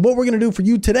Raycons. And what we're going to do for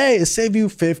you today is save you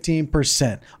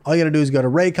 15%. All you got to do is go to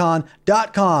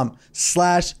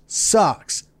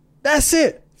raycon.com/socks. That's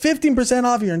it. 15%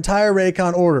 off your entire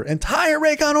Raycon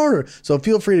order. So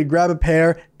feel free to grab a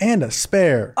pair and a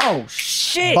spare. Oh,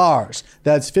 shit. Bars.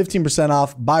 That's 15%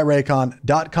 off by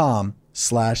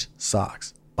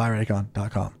raycon.com/socks. By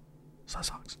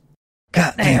raycon.com/socks.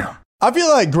 God damn. I feel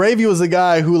like Gravy was the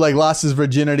guy who like lost his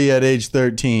virginity at age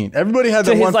 13. Everybody had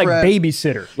that one like friend.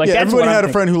 Babysitter. Like, everybody had a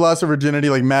friend who lost her virginity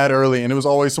like mad early, and it was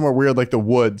always somewhere weird like the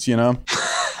woods, you know?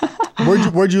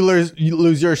 Where'd you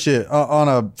lose your shit on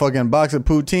a fucking box of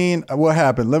poutine? What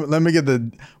happened? Let me get where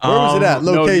was it at?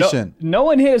 Location. No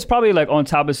one here is probably like on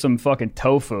top of some fucking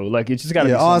tofu. Like it's just gotta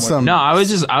be awesome. somewhere. No, I was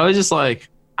just like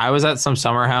I was at some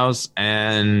summer house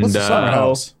and What's the summer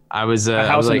house? I was a I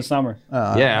house was in like the summer.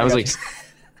 I was like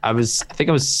I think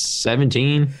I was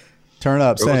 17. Turn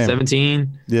up, same.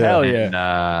 17. Yeah. Hell yeah.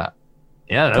 And,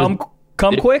 yeah.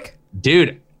 Come quick.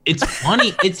 Dude, it's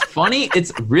funny. It's funny.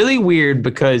 It's really weird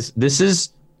because this is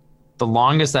the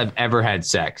longest I've ever had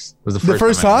sex. It was the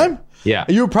first time? Yeah.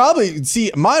 You were probably,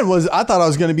 mine was, I thought I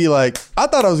was going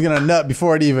to nut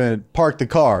before I'd even park the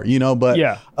car, but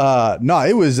no,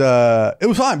 it was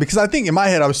fine because I think in my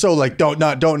head I was so like, don't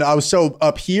nut. I was so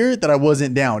up here that I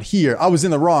wasn't down here. I was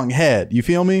in the wrong head. You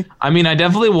feel me? I mean, I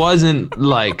definitely wasn't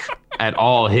like at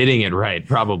all hitting it right,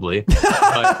 probably.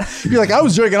 But you're like, I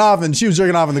was jerking off and she was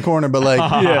jerking off in the corner, but like,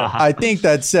 I think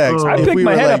that's sex. I picked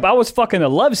my head up. I was fucking the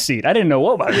love seat. I didn't know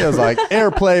what about it. It was like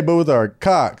airplay, but with our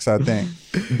cocks, I think.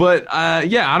 But I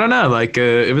don't know. Like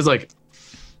it was like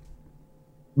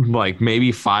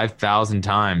maybe 5,000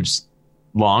 times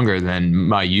longer than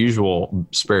my usual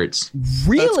spurts.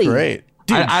 Really? That's great,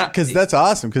 dude. Because that's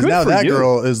awesome. Because now that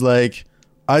girl is like,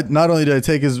 I not only did I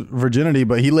take his virginity,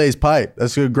 but he lays pipe.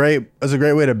 That's a great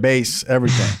way to base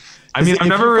everything. I mean, I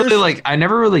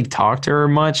never really talked to her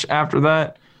much after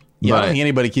that. Yeah, I don't think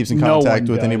anybody keeps in contact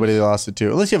with anybody they lost it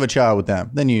to, unless you have a child with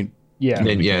them. Then you. Yeah.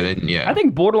 Yeah. I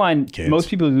think borderline. Kids. Most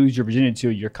people who lose your virginity to,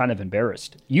 you're kind of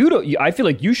embarrassed. You don't. I feel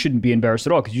like you shouldn't be embarrassed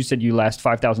at all because you said you last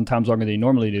 5,000 times longer than you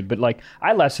normally did. But like,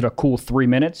 I lasted a cool 3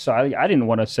 minutes, so I didn't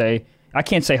want to say. I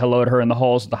can't say hello to her in the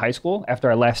halls of the high school after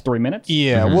I last 3 minutes.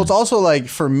 Yeah. Well, it's also like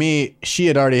for me, she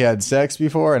had already had sex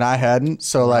before and I hadn't.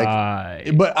 So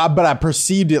like, but I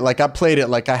perceived it like I played it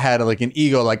like I had like an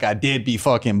ego, like I did be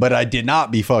fucking, but I did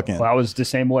not be fucking. Well, I was the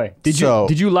same way. Did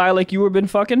you lie like you were been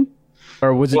fucking?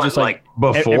 Or was it just like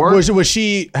before?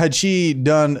 Had she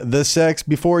done the sex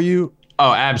before you?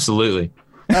 Oh, absolutely.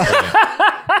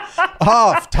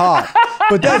 Off top.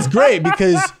 But that's great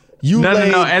because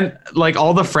no. And like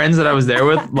all the friends that I was there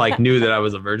with like knew that I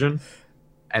was a virgin.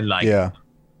 And like,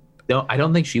 I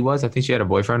don't think she was. I think she had a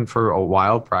boyfriend for a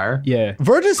while prior. Yeah.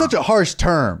 Virgin is such a harsh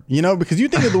term, because you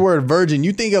think of the word virgin,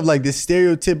 you think of like this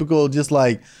stereotypical, just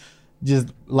like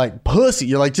pussy.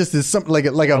 You're like just this something like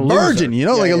a virgin,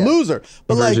 like a loser.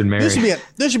 But like there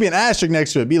should be an asterisk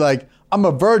next to it. Be like, I'm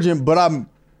a virgin, but I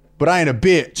ain't a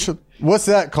bitch. What's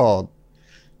that called?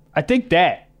 I think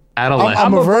that adolescence.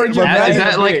 I'm a virgin.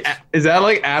 Is that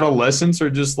like adolescence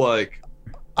or just like?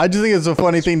 I just think it's a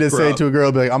funny thing to say to a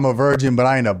girl. Be like, I'm a virgin, but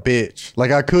I ain't a bitch. Like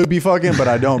I could be fucking, but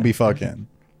I don't be fucking.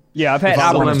 Yeah, I've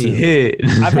had. Let me hit.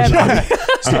 I've had.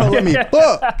 So let me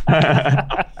fuck.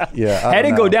 Yeah. How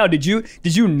did it go down? Did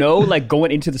you know like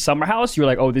going into the summer house? You were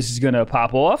like, oh, this is gonna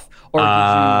pop off, or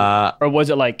or was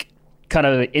it like kind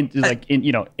of in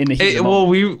the heat? Well,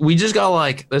 we just got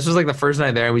like this was like the first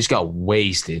night there, and we just got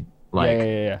wasted. Like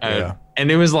and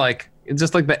it was like it's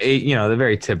just like the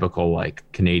very typical like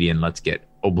Canadian let's get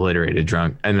obliterated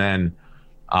drunk, and then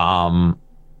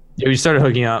we started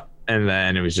hooking up, and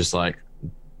then it was just like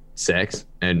sex,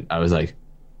 and I was like.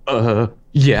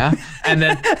 Yeah, and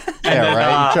then right.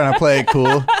 You're trying to play it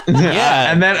cool.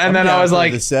 Yeah, and then I was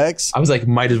like, the sex. I was like,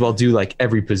 might as well do like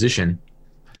every position,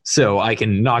 so I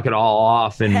can knock it all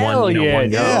off in one go.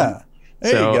 Yeah,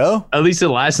 there you go. At least it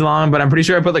lasted long, but I'm pretty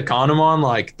sure I put the condom on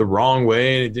like the wrong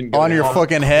way and it didn't go on your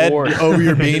fucking head over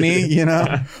your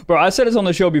beanie. Bro, I said this on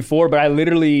the show before, but I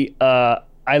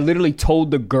literally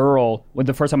told the girl with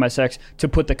the first time I had sex to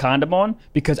put the condom on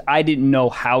because I didn't know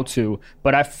how to,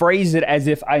 but I phrased it as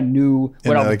if I knew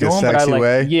what I was doing. But I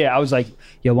was like,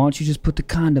 yeah, why don't you just put the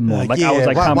condom on? Like I was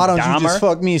like, why don't you just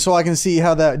fuck me so I can see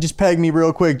how that? Just peg me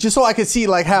real quick, just so I can see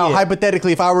like how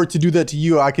hypothetically, if I were to do that to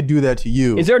you, I could do that to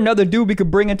you. Is there another dude we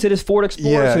could bring into this Ford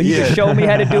Explorer so he could show me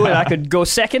how to do it? I could go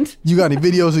second. You got any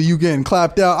videos of you getting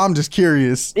clapped out? I'm just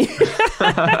curious.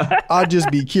 I'll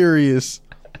just be curious.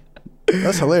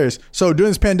 That's hilarious. So during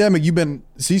this pandemic, you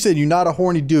said you're not a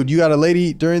horny dude. You got a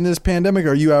lady during this pandemic, or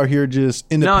are you out here just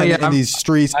independent in these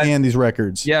streets and these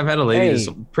records? Yeah, I've had a lady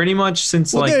pretty much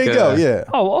since well, like. There you go. Yeah.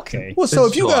 Oh, okay. Well, so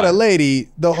if you got a lady,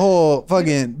 the whole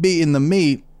fucking beating the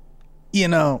meat, you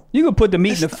can put the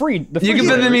meat in the freezer. You can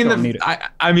put the meat in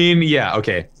the. I mean, yeah,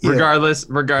 okay. Regardless.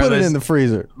 Put it in the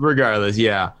freezer. Regardless,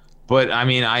 yeah. But I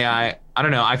mean, I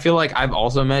don't know. I feel like I've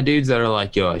also met dudes that are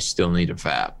like, yo, I still need a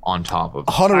fap on top of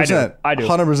 100%. I do.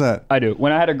 100%. I do.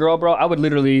 When I had a girl, bro, I would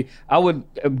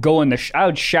go in I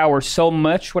would shower so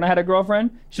much when I had a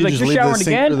girlfriend. She's like, you're showering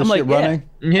again? I'm like, running?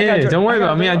 Yeah, don't worry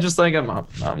about me. I just like, I'm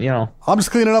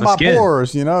just cleaning up my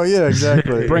pores, Yeah,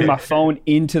 exactly. Bring my phone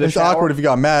into the it's shower. It's awkward if you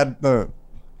got mad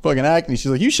fucking acne.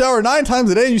 She's like, you shower 9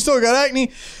 times a day and you still got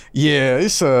acne? Yeah,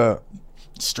 it's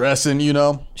stressing,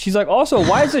 She's like, also,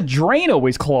 why is the drain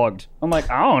always clogged? I'm like,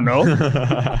 I don't know.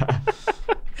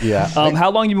 Yeah. How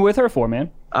long you been with her for,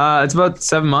 man? It's about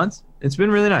 7 months. It's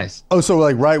been really nice. Oh, so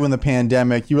like right when the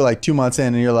pandemic, you were like 2 months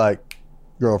in and you're like,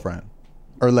 girlfriend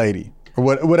or lady or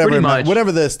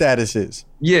whatever the status is.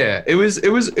 Yeah, it was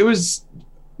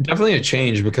definitely a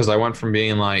change because I went from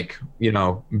being like,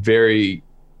 very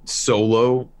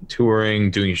solo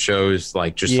touring, doing shows,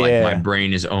 like just like my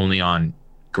brain is only on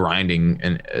grinding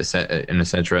and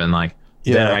etc. And like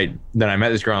then I met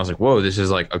this girl and I was like, whoa, this is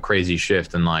like a crazy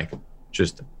shift and like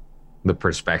just the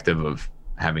perspective of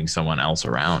having someone else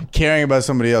around, caring about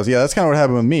somebody else. Yeah, that's kind of what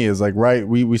happened with me. Is like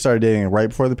we started dating right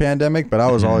before the pandemic, but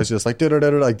I was always just like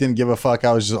like didn't give a fuck.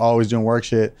 I was just always doing work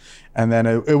shit, and then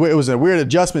it was a weird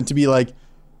adjustment to be like,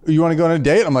 you want to go on a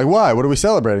date? I'm like, why? What are we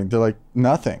celebrating? They're like,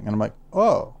 nothing, and I'm like,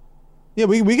 oh. Yeah,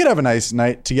 we could have a nice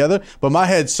night together, but my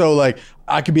head's so like,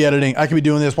 I could be editing, I could be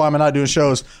doing this, why am I not doing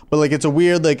shows? But like, it's a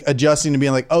weird like adjusting to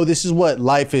being like, oh, this is what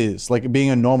life is, like being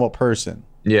a normal person.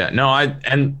 Yeah, no,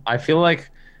 I feel like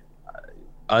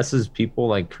us as people,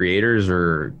 like creators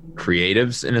or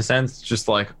creatives in a sense, just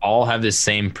like all have this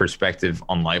same perspective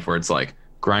on life where it's like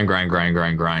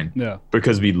grind. Yeah.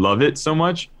 Because we love it so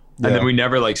much. And then we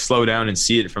never like slow down and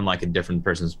see it from like a different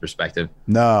person's perspective.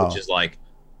 No. Which is like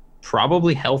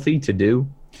probably healthy to do.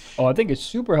 Oh, I think it's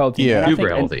super healthy. Yeah, super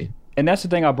healthy. And that's the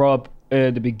thing I brought up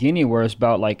at the beginning, where it's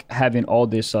about like having all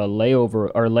this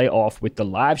layover or layoff with the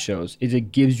live shows, is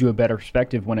it gives you a better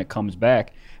perspective when it comes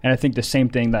back. And I think the same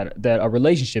thing that a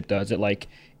relationship does.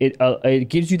 It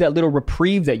gives you that little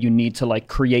reprieve that you need to like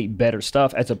create better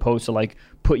stuff, as opposed to like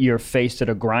put your face to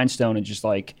the grindstone and just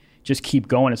keep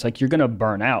going. It's like you're gonna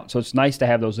burn out. So it's nice to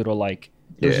have those little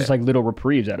just like little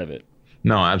reprieves out of it.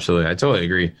 No, absolutely. I totally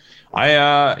agree.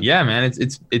 Man,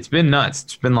 it's been nuts.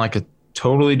 It's been like a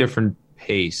totally different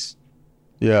pace.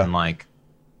 Yeah. And like,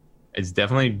 it's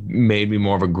definitely made me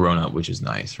more of a grown up, which is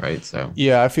nice. Right. So,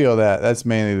 yeah, I feel that. That's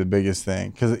mainly the biggest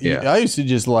thing. Cause I used to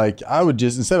just like, I would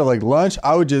just, instead of like lunch,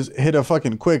 I would just hit a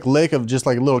fucking quick lick of just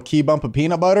like a little key bump of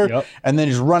peanut butter and then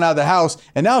just run out of the house.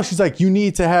 And now she's like, you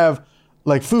need to have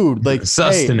like food, like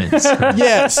sustenance. Hey,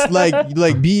 yes,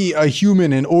 like be a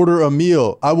human and order a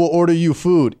meal. I will order you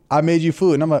food. I made you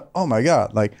food, and I'm like, oh my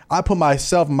god, like I put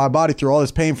myself and my body through all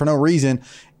this pain for no reason,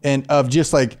 and of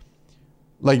just like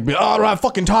I don't have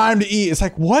fucking time to eat. It's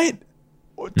like, what?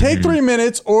 Take 3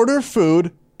 minutes, order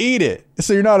food, eat it,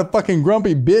 so you're not a fucking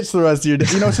grumpy bitch the rest of your day.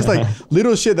 It's just like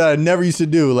little shit that I never used to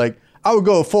do. Like I would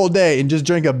go a full day and just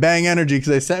drink a Bang Energy because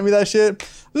they sent me that shit.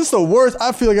 This is the worst.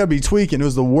 I feel like I'd be tweaking. It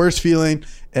was the worst feeling,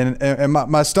 and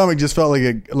my stomach just felt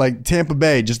like Tampa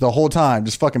Bay just the whole time,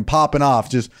 just fucking popping off.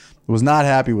 Just was not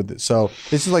happy with it. So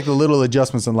it's just like the little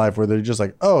adjustments in life where they're just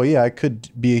like, oh yeah, I could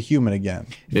be a human again.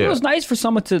 It feels nice for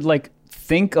someone to like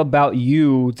think about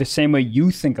you the same way you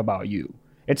think about you.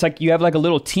 It's like you have like a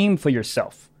little team for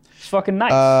yourself. It's fucking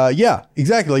nice. Yeah,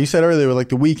 exactly. Like you said earlier, with like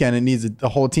the weekend, it needs a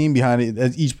whole team behind it.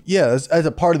 As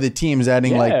a part of the team is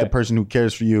adding like the person who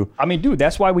cares for you. I mean, dude,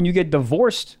 that's why when you get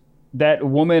divorced, that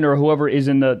woman or whoever is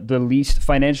in the least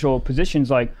financial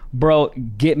position's like, bro,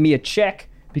 get me a check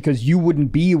because you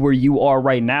wouldn't be where you are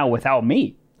right now without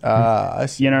me. I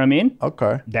see. You know what I mean?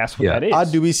 Okay. That's what that is. I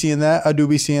do be seeing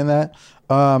that.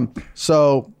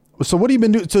 So what have you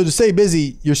been doing? So to stay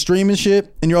busy, you're streaming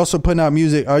shit and you're also putting out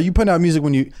music. Are you putting out music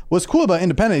what's cool about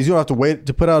independent is you don't have to wait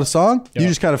to put out a song. You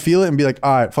just kind of feel it and be like,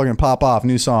 all right, fucking pop off,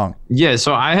 new song. Yeah.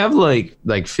 So I have like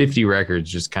 50 records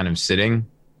just kind of sitting.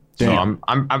 Damn. So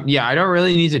I'm I don't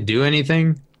really need to do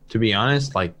anything, to be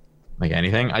honest, like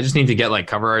anything. I just need to get like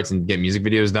cover arts and get music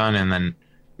videos done and then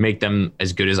make them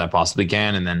as good as I possibly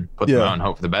can and then put them out and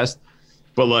hope for the best.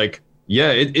 But like,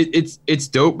 yeah, it's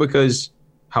dope because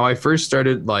how I first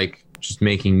started like just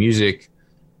making music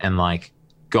and like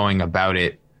going about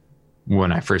it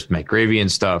when I first met Gravy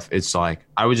and stuff, it's like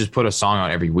I would just put a song out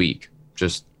every week.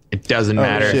 Just it doesn't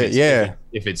matter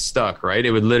if it's stuck, right?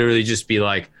 It would literally just be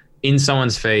like in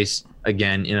someone's face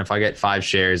again. And if I get 5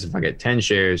 shares, if I get 10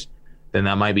 shares, then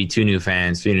that might be 2 new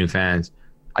fans, 3 new fans.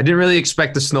 I didn't really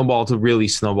expect the snowball to really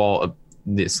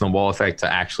the snowball effect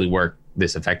to actually work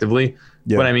this effectively.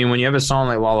 Yeah. But I mean, when you have a song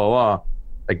like La La La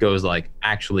that goes like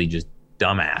actually just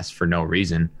dumbass for no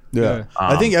reason, Yeah.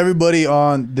 I think everybody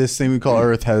on this thing we call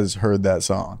Earth has heard that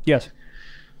song. Yes.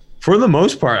 For the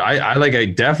most part, I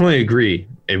definitely agree,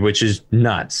 which is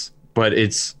nuts. But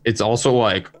it's also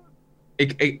like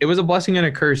it was a blessing and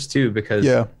a curse too, because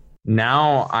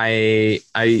now I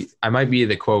might be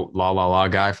the quote la la la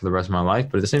guy for the rest of my life,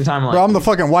 but at the same time, like, bro, I'm the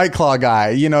fucking White Claw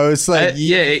guy. You know, it's like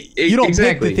you don't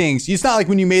pick the things. It's not like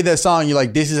when you made that song, you're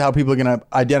like, this is how people are gonna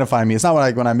identify me. It's not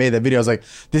like when I made that video, I was like,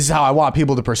 this is how I want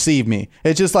people to perceive me.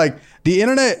 It's just like the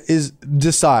internet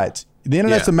decides. The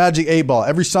internet's a magic 8-ball.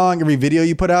 Every song, every video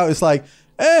you put out, it's like,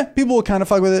 people will kind of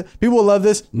fuck with it. People will love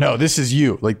this. No, this is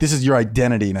you. Like, this is your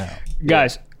identity now.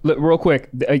 Guys, real quick,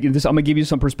 I'm gonna give you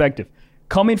some perspective.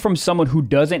 Coming from someone who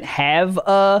doesn't have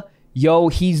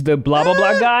he's the blah blah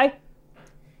blah guy,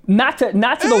 not to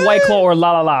the White Claw or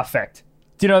la la la effect.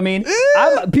 Do you know what I mean?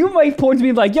 People might point to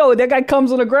me like, yo, that guy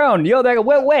comes on the ground. Yo, that guy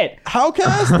wet.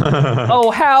 Howcast?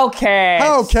 Oh, Howcast.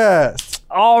 Howcast.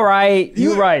 All right,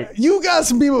 you're right. You got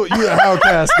some people. You're a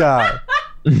Howcast guy.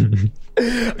 You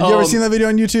ever seen that video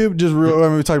on YouTube? Just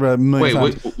we talked about it a million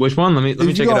times. Wait, which one? Let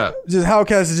me check it out. Just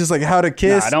Howcast is just like how to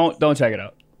kiss. Nah, don't check it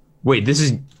out. Wait, this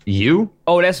is you?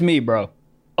 Oh, that's me, bro.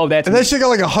 Oh, that's and me. that shit got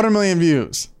like 100 million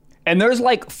views. And there's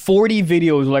like 40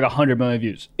 videos with like 100 million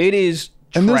views. It is.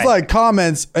 And there's like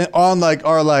comments on like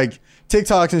our like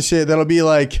TikToks and shit that'll be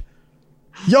like,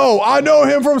 yo, I know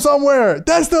him from somewhere.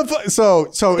 That's the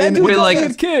so that wait,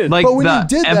 like kid. Like but when the you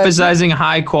did emphasizing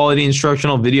high quality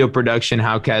instructional video production,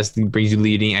 Howcast brings you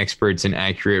leading experts and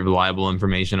accurate, reliable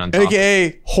information on top.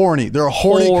 AKA horny. They're a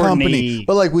horny company.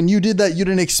 But like when you did that, you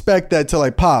didn't expect that to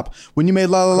like pop. When you made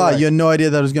La La La, you had no idea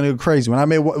that it was gonna go crazy. When I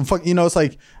made it's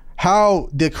like how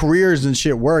the careers and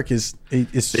shit work is so,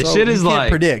 shit is you can't like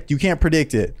predict. You can't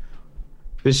predict it.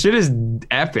 This shit is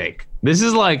epic. This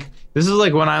is like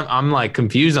when I'm like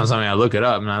confused on something, I look it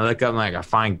up and I look up and like I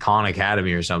find Khan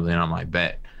Academy or something and I'm like,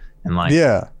 bet. And like,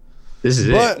 this is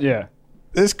it. Yeah.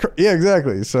 Yeah,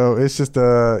 exactly. So it's just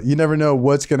you never know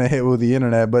what's gonna hit with the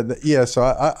internet. But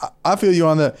so I feel you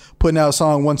on the putting out a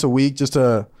song once a week just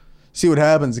to see what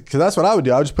happens, because that's what I would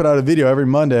do. I would just put out a video every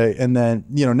Monday, and then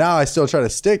now I still try to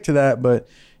stick to that, but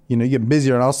you get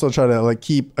busier, and I'll still try to like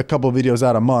keep a couple of videos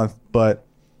out a month. But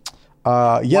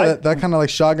that kind of like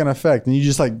shotgun effect, and you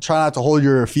just like try not to hold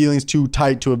your feelings too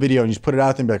tight to a video, and you just put it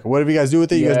out there and be like, whatever you guys do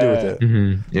with it, you guys do with it.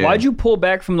 Mm-hmm. Yeah. Why'd you pull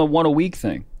back from the 1 a week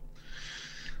thing?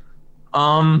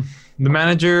 The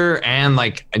manager and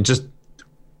like just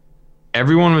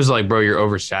everyone was like, bro, you're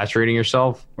oversaturating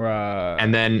yourself. Right.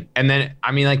 And then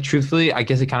I mean, like, truthfully, I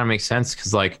guess it kind of makes sense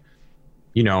because like,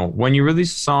 when you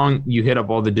release a song, you hit up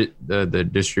all the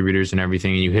distributors and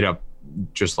everything, and you hit up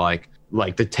just like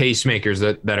the tastemakers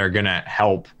that are gonna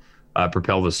help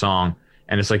propel the song.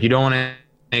 And it's like you don't want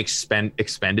to expend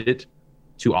it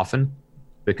too often,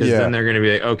 because then they're gonna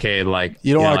be like, okay, like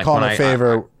you don't want to call in a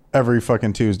favor every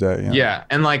fucking Tuesday. Yeah,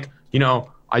 and like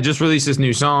I just released this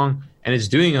new song. And it's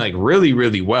doing like really,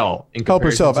 really well. Help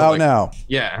yourself out now.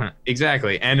 Yeah,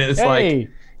 exactly. And it's like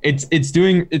it's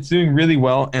doing really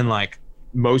well. And like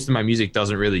most of my music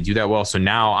doesn't really do that well. So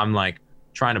now I'm like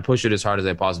trying to push it as hard as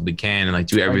I possibly can and like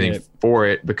do everything for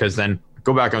it, because then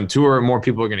go back on tour, more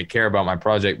people are going to care about my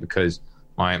project because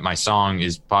my song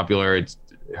is popular. It's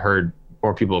heard,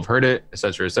 more people have heard it, et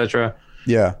cetera, et cetera.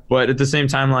 Yeah. But at the same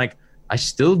time, like I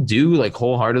still do like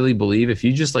wholeheartedly believe if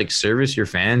you just like service your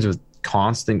fans with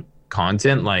constant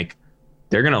content, like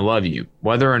they're gonna love you,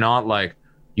 whether or not like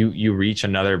you reach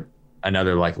another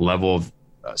like level of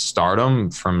stardom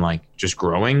from like just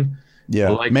growing.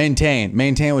 Yeah, like maintain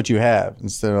what you have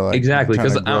instead of like exactly,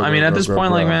 because I mean at this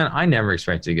point, like, man, I never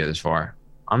expected to get this far.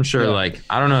 I'm sure like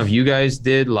I don't know if you guys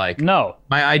did. Like, no,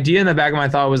 my idea in the back of my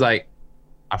thought was like,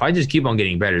 if I just keep on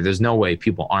getting better, there's no way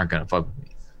people aren't gonna fuck with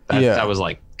me. That was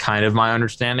like kind of my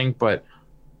understanding, but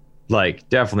like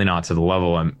definitely not to the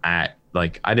level I'm at.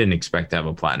 Like, I didn't expect to have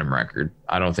a platinum record.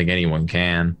 I don't think anyone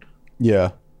can.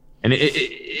 Yeah. And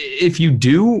if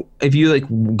you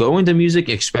like go into music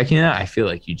expecting that, I feel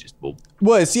like you just will.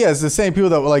 Well, it's the same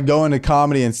people that will like go into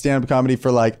comedy and stand-up comedy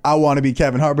for like, I want to be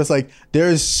Kevin Hart. But it's like,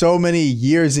 there's so many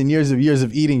years and years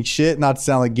of eating shit. Not to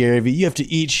sound like Gary Vee, you have to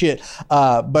eat shit.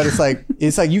 But it's like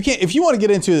you can't, if you want to get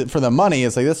into it for the money,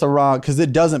 it's like, that's the wrong, because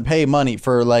it doesn't pay money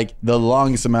for like the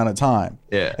longest amount of time.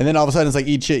 Yeah. And then all of a sudden it's like,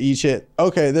 eat shit.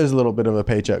 Okay, there's a little bit of a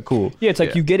paycheck. Cool. Yeah, it's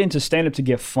like you get into stand-up to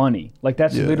get funny. Like,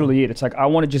 that's literally it. It's like, I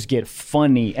want to just get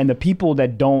funny. And the people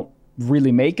that don't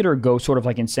really make it or go sort of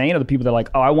like insane, or the people that are like,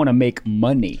 oh, I want to make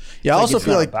money? Yeah, I also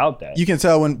feel like about that. You can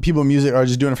tell when people in music are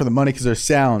just doing it for the money because their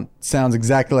sound sounds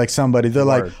exactly like somebody. They're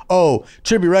like, oh,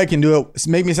 Trippie Redd can do it.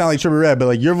 Make me sound like Trippie Redd, but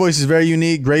like your voice is very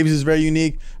unique. Graves is very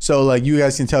unique. So like you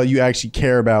guys can tell you actually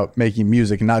care about making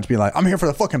music and not just be like, I'm here for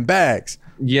the fucking bags.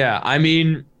 Yeah, I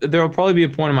mean, there will probably be a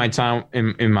point in my time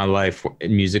in my life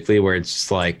musically where it's just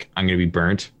like I'm gonna be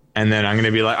burnt, and then I'm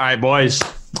gonna be like, all right, boys,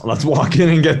 let's walk in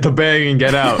and get the bag and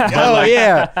get out.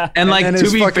 Yeah. And like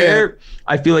to be fair,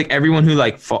 I feel like everyone who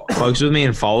like fucks with me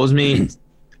and follows me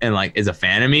and like is a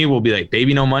fan of me will be like,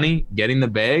 Baby No Money, getting the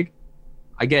bag,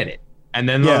 I get it, and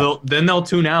then they'll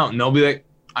tune out and they'll be like,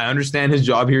 I understand his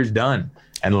job here is done,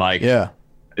 and like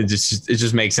it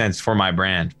just makes sense for my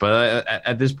brand. But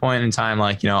at this point in time,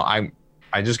 like, you know,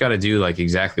 I just got to do like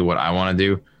exactly what I want to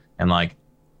do. And like,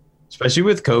 especially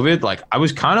with COVID, like I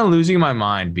was kind of losing my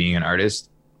mind being an artist.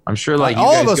 I'm sure like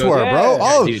all of us were, bro.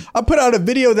 I put out a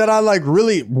video that I like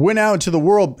really went out into the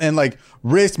world and like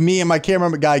risked me and my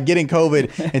camera guy getting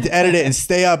COVID and to edit it and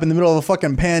stay up in the middle of a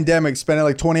fucking pandemic, spending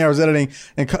like 20 hours editing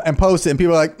and post it. And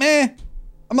people are like, man,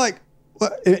 I'm like,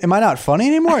 what? Am I not funny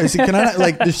anymore? Can I not,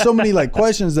 like, there's so many like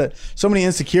questions so many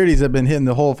insecurities have been hitting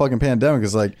the whole fucking pandemic.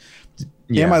 It's like,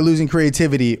 am I losing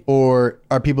creativity, or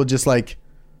are people just like,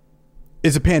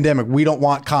 it's a pandemic, we don't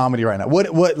want comedy right now?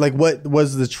 What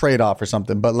was the trade-off or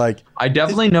something? But like, I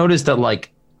definitely noticed that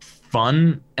like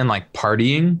fun and like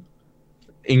partying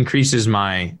increases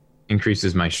my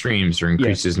streams or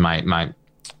increases my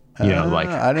you know, like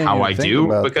how I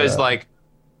do, because like,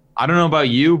 I don't know about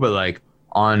you, but like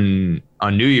on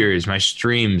New Year's, my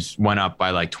streams went up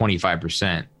by like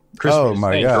 25%. Christmas, oh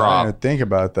my God, dropped. I didn't think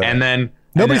about that. And then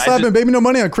nobody's slapping Baby No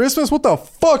Money on Christmas? What the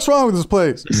fuck's wrong with this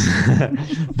place?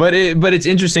 but it's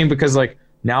interesting because like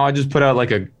now I just put out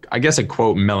like I guess a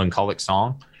quote melancholic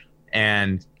song,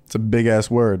 and it's a big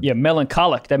ass word. Yeah,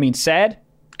 melancholic. That means sad?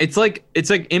 It's like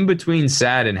in between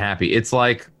sad and happy. It's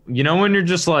like, you know, when you're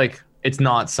just like, it's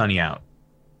not sunny out.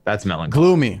 That's melancholic.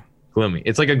 Gloomy.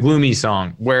 It's like a gloomy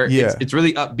song where it's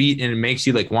really upbeat and it makes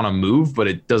you like want to move, but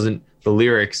it doesn't. The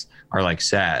lyrics are like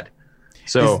sad.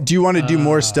 So do you want to do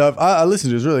more stuff? I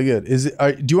listened to it. It's really good.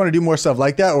 Do you want to do more stuff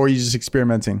like that, or are you just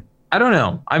experimenting? I don't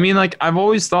know. I mean, like, I've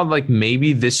always thought like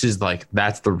maybe this is like,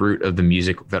 that's the route of the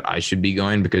music that I should be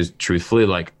going, because truthfully,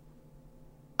 like,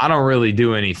 I don't really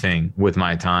do anything with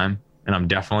my time, and I'm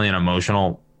definitely an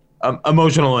emotional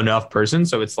enough person.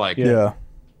 So it's like, you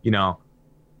know.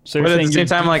 So you're saying your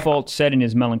default setting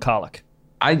is melancholic?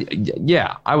 I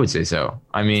would say so.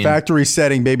 I mean, factory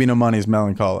setting, Baby No Money is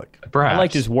melancholic. Perhaps. I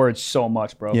like this word so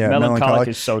much, bro. Yeah, melancholic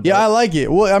is so dope. Yeah, I like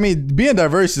it. Well, I mean, being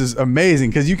diverse is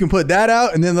amazing because you can put that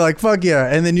out and then they're like, fuck yeah.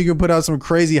 And then you can put out some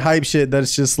crazy hype shit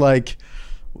that's just like,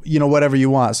 you know, whatever you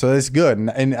want. So it's good.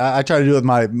 And I try to do it with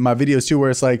my videos too, where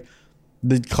it's like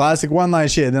the classic one-line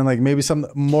shit and then like maybe some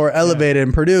more elevated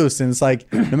and produced. And it's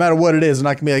like, no matter what it is, I'm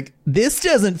not going to be like, this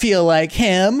doesn't feel like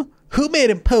him. Who made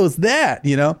him post that?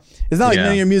 You know? It's not like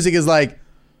none of your music is like,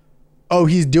 oh,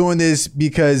 he's doing this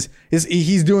because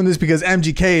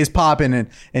MGK is popping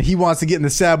and he wants to get in the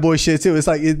sad boy shit too. It's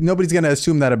like nobody's gonna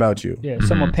assume that about you. Yeah,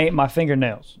 someone paint my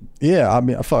fingernails. Yeah, I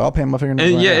mean, fuck, I'll paint my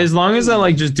fingernails. And as long as I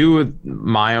like just do it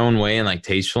my own way and like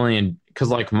tastefully, and because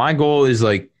like my goal is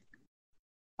like,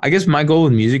 I guess my goal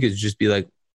with music is just be like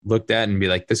looked at and be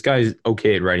like, this guy's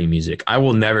okay at writing music. I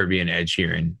will never be an Ed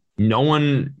Sheeran. No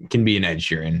one can be an Ed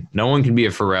Sheeran. No one can be a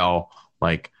Pharrell.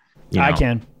 Like, you know. I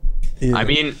can. Yeah. I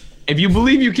mean, if you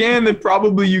believe you can, then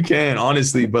probably you can,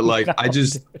 honestly. But like,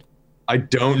 I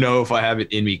don't know if I have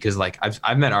it in me, because like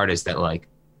I've met artists that like,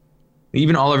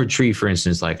 even Oliver Tree, for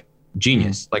instance, like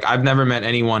genius. Like I've never met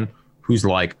anyone who's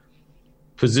like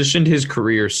positioned his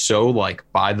career so like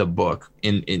by the book.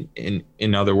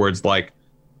 In other words, like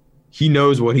he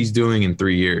knows what he's doing in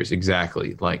 3 years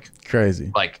exactly. Like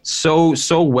crazy. Like so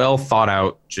well thought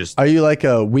out. Just are you like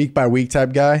a week by week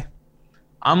type guy?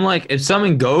 I'm like, if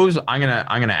something goes, I'm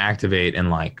gonna activate and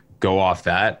like go off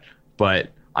that. But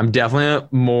I'm definitely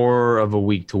more of a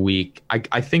week to week.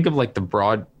 I think of like the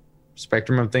broad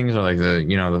spectrum of things, or like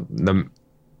the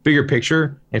bigger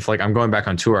picture. If like I'm going back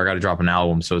on tour, I got to drop an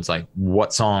album. So it's like,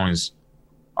 what songs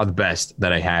are the best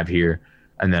that I have here,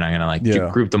 and then I'm gonna like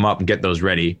group them up and get those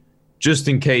ready, just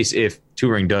in case if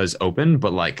touring does open.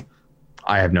 But like,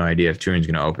 I have no idea if touring's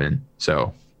gonna open.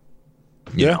 So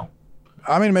you know.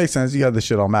 I mean, it makes sense. You got this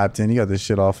shit all mapped in. You got this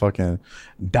shit all fucking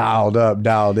dialed up,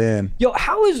 dialed in. Yo,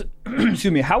 how is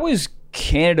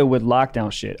Canada with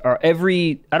lockdown shit?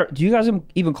 Do you guys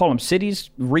even call them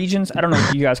cities, regions? I don't know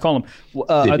what you guys call them.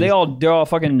 Are they all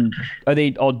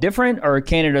different, or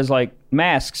Canada's like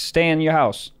masks, stay in your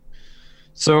house?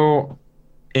 So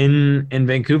in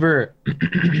Vancouver,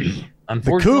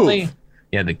 unfortunately,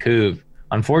 the Couve.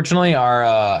 Unfortunately,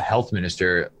 our health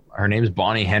minister, her name's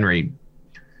Bonnie Henry,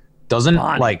 doesn't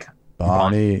like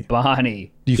Bonnie.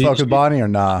 Do you fuck with Bonnie or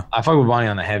nah? I fuck with Bonnie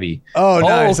on the heavy. Oh,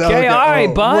 nice. Okay, all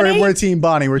right, Bonnie. We're team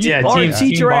Bonnie. We're team Bonnie.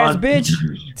 Teacher ass bitch.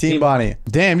 Team Bonnie.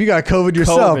 Damn, you got COVID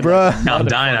yourself, bro. I'm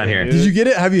dying out here. Did you get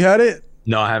it? Have you had it?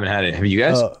 No, I haven't had it. Have you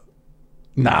guys?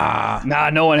 Nah,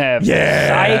 no one have.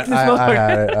 Yeah,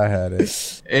 I had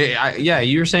it. Yeah,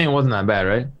 you were saying it wasn't that bad,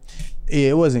 right?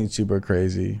 It wasn't super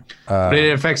crazy. But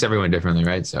it affects everyone differently,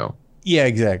 right? So. Yeah,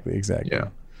 exactly. Yeah.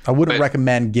 I wouldn't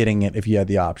recommend getting it if you had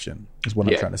the option, is what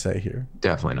I'm trying to say here.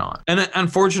 Definitely not. And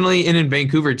unfortunately, in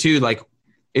Vancouver too, like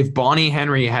if Bonnie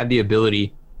Henry had the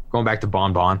ability, going back to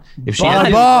Bon, if she had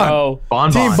Team Bonnie.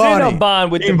 Team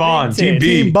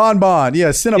Bon. Yeah,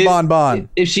 Cinnabon.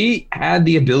 If she had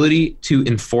the ability to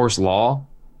enforce law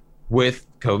with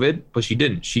COVID, but she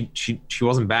didn't. She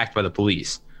wasn't backed by the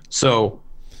police. So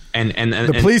and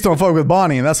the police don't fuck with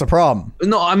Bonnie, and that's the problem.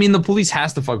 No, I mean the police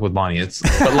has to fuck with Bonnie.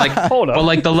 But like hold up. But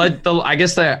like I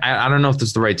guess I don't know if this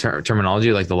is the right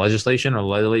terminology. Like the legislation or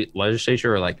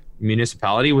legislature or like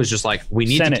municipality was just like, we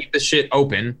need to keep this shit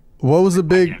open. What was the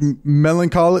big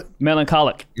melancholic?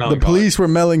 The police were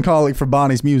melancholic for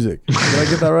Bonnie's music. Did I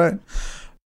get that right?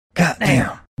 God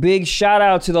damn. Big shout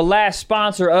out to the last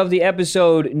sponsor of the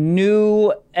episode,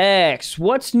 New X.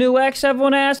 What's New X,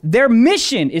 everyone asks? Their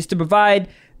mission is to provide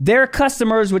their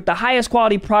customers with the highest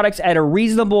quality products at a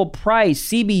reasonable price.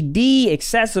 CBD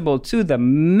accessible to the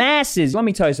masses. Let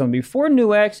me tell you something. Before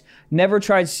New X, never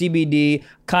tried CBD.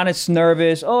 Kind of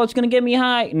nervous. Oh, it's going to get me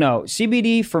high. No,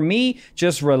 CBD for me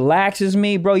just relaxes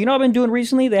me. Bro, you know what I've been doing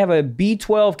recently? They have a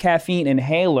B12 caffeine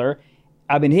inhaler.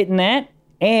 I've been hitting that.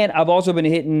 And I've also been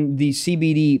hitting the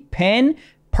CBD pen.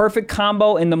 Perfect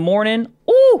combo in the morning.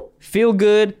 Ooh, feel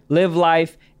good, live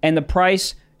life. And the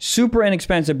price, super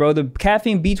inexpensive, bro. The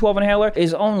caffeine B12 inhaler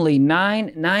is only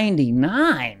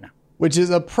 $9.99. Which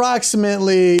is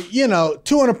approximately,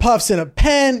 200 puffs in a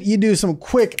pen. You do some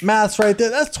quick maths right there.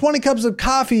 That's 20 cups of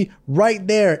coffee right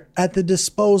there at the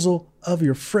disposal of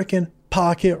your freaking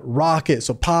pocket rocket.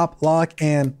 So pop, lock,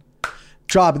 and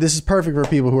drop it. This is perfect for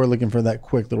people who are looking for that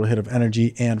quick little hit of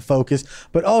energy and focus.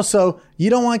 But also, you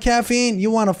don't want caffeine.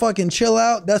 You want to fucking chill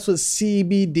out. That's what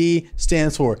CBD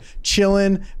stands for.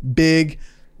 Chillin' big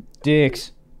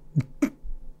dicks.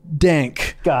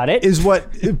 Dank. Got it. Is what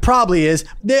it probably is.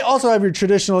 They also have your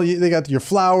traditional, they got your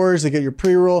flowers, they got your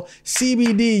pre-roll,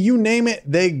 CBD, you name it,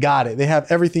 they got it. They have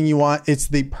everything you want. It's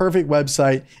the perfect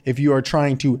website if you are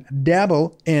trying to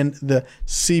dabble in the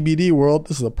CBD world.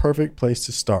 This is a perfect place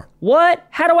to start. What?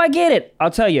 How do I get it?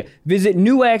 I'll tell you. Visit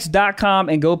newx.com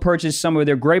and go purchase some of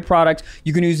their great products.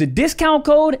 You can use the discount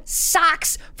code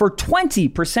SOCKS for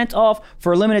 20% off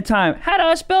for a limited time. How do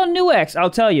I spell Newx?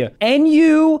 I'll tell you.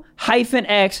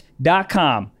 NU-X.com.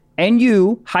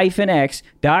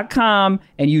 NU-X.com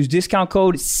and use discount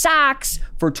code SOCKS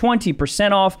for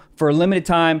 20% off for a limited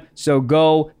time. So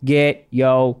go get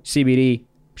yo CBD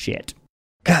shit.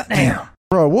 God damn.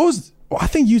 Bro, I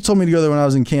think you told me to go there when I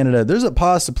was in Canada. There's a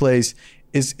pasta place.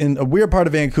 It's in a weird part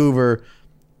of Vancouver.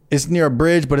 It's near a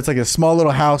bridge, but it's like a small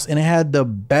little house, and it had the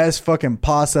best fucking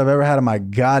pasta I've ever had in my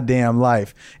goddamn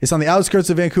life. It's on the outskirts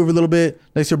of Vancouver a little bit,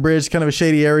 next to a bridge, kind of a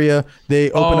shady area.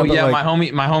 They open up. Oh yeah, my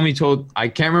homie told. I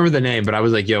can't remember the name, but I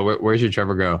was like, "Yo, where's your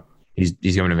Trevor go? He's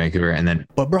coming to Vancouver." And then,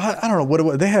 but bro, I don't know what it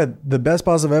was. They had the best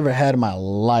pasta I've ever had in my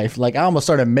life. Like I almost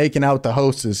started making out with the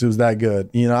hostess. It was that good.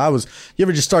 You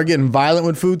ever just start getting violent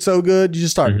when food's so good? You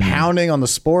just start pounding on the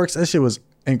sporks. That shit was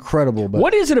incredible. But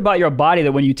what is it about your body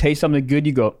that when you taste something good,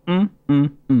 you go,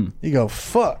 You go,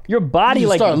 fuck. Your body,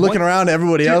 you start looking around at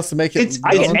everybody else to make it.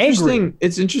 I get angry.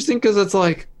 It's interesting because it's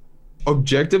like,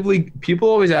 objectively, people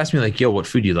always ask me like, yo, what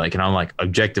food do you like? And I'm like,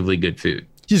 objectively good food.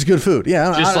 Just good food.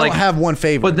 Yeah, I don't have one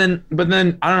favorite. But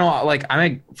then I don't know. Like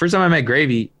first time I met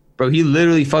Gravy, bro, he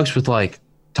literally fucks with like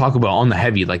Taco Bell on the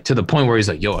heavy, like to the point where he's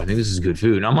like, yo, I think this is good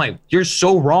food. And I'm like, you're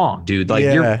so wrong, dude. Like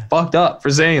you're fucked up for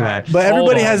saying that. But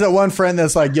everybody has that one friend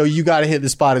that's like, yo, you got to hit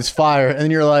this spot. It's fire. And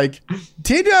you're like,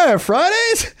 TGI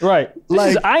Fridays? Right.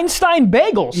 This is Einstein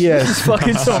bagels. Yes. This is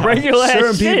fucking some regular ass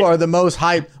Certain shit. people are the most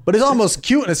hype, but it's almost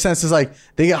cute in a sense. It's like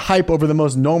they get hype over the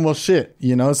most normal shit.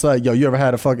 It's like, yo, you ever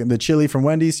had the chili from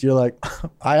Wendy's? You're like,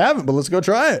 I haven't, but let's go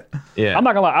try it. Yeah. I'm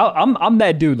not gonna lie. I'm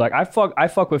that dude. Like I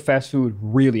fuck with fast food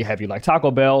really heavy. Like Taco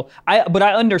Bell. I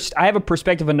have a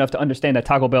perspective enough to understand that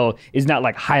Taco Bell is not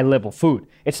like high level food.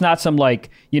 It's not some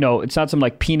like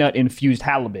peanut infused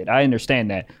halibut. I understand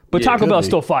that. But Taco Bell's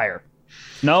still fire.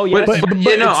 No, yes.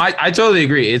 I totally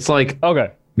agree. It's like,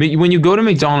 okay, when you go to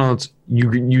McDonald's,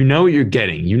 you know what you're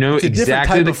getting. You know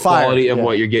exactly the quality of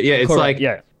what you're getting. Yeah, it's Correct.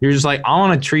 like you're just like, I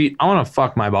want to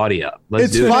fuck my body up.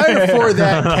 Let's do it. It's fire for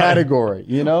that category,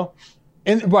 you know?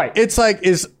 And Right. it's like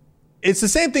it's the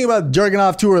same thing about jerking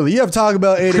off too early. You have Taco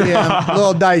Bell 8 a.m., a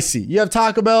little dicey. You have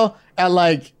Taco Bell at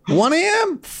like 1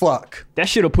 a.m., fuck. That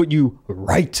shit'll put you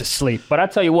right to sleep. But I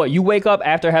tell you what, you wake up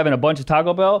after having a bunch of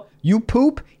Taco Bell, you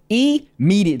poop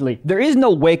immediately. There is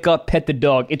no wake up, pet the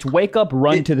dog. It's wake up,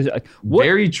 run to the... What?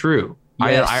 Very true.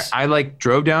 Yes. I like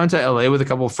drove down to LA with a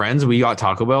couple of friends. We got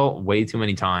Taco Bell way too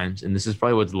many times. And this is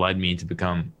probably what's led me to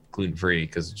become gluten-free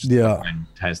because it's just my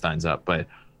intestines up. But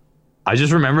I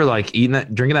just remember like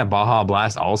drinking that Baja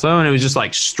Blast also. And it was just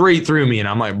like straight through me. And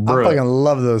I'm like, bro. I fucking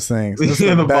love those things. That's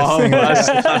Yeah, the the best Baja thing.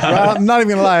 Blast. Bro, I'm not even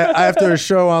gonna lie. After a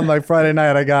show on like Friday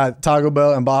night, I got Taco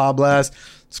Bell and Baja Blast.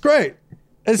 It's great.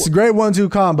 It's a great 1-2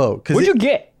 combo. What'd you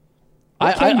get?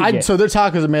 What can you get? So their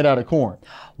tacos are made out of corn.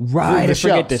 Right, I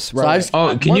forget this. Right.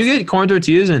 So Can you get corn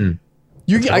tortillas and...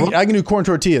 I can do corn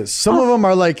tortillas. Some of them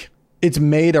are like, it's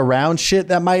made around shit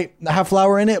that might have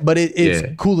flour in it, but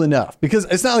it's cool enough. Because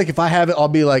it's not like if I have it, I'll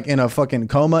be like in a fucking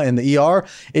coma in the ER.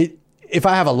 If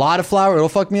I have a lot of flour, it'll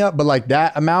fuck me up. But like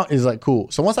that amount is like cool.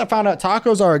 So once I found out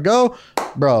tacos are a go,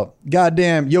 bro,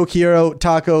 goddamn, Yo Quiero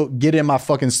taco, get in my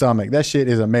fucking stomach. That shit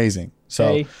is amazing.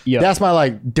 So that's my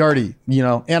like dirty, you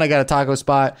know, and I got a taco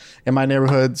spot in my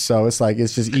neighborhood. So it's like,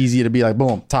 it's just easy to be like,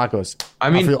 boom, tacos. I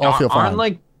mean, I'll feel fine. aren't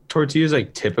like tortillas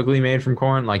like typically made from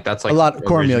corn? Like that's like a lot of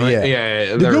cornmeal,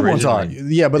 yeah. The good ones are,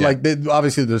 but like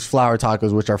obviously there's flour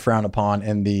tacos which are frowned upon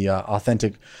in the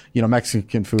authentic, you know,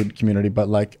 Mexican food community. But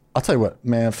like, I'll tell you what,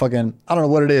 man, fucking, I don't know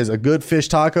what it is. A good fish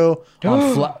taco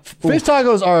on fish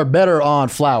tacos are better on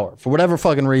flour for whatever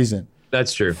fucking reason.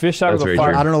 That's true. Fish tacos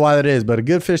are I don't know why that is, but a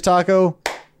good fish taco.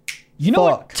 You know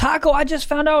what taco? I just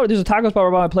found out there's a taco spot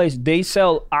by my place. They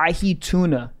sell ahi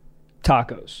tuna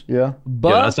tacos. Yeah.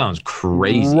 But that sounds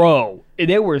crazy. Bro,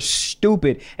 they were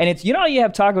stupid. And it's, you know, you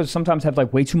have tacos sometimes have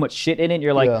like way too much shit in it.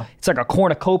 You're like, it's like a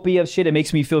cornucopia of shit. It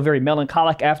makes me feel very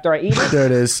melancholic after I eat it. There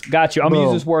it is. Got you. I'm going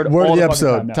to use this word of all the the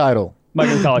episode time now. title.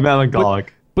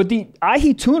 Melancholic. But the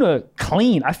ahi tuna,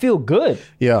 clean. I feel good.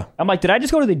 Yeah. I'm like, did I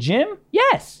just go to the gym?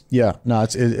 Yes. Yeah. No,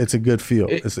 it's a good feel.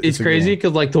 It's crazy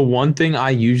because like the one thing I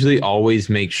usually always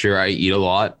make sure I eat a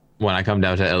lot when I come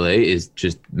down to LA is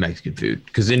just Mexican food.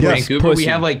 Because in Vancouver, we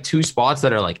have like 2 spots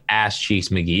that are like Ass Cheeks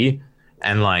McGee.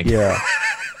 And like,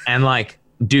 and like,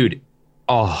 dude,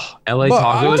 LA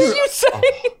tacos. What did you say?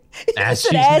 Ass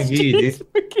Cheeks McGee, dude.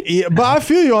 Yeah, but I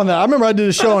feel you on that. I remember I did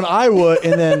a show in Iowa,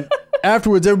 and then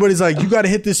afterwards, everybody's like, "You got to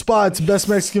hit this spot. It's the best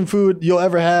Mexican food you'll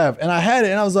ever have." And I had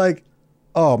it, and I was like,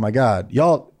 "Oh my god,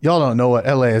 y'all don't know what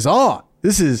LA is on.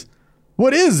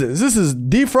 What is this? This is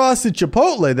defrosted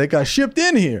Chipotle that got shipped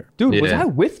in here." Dude, was I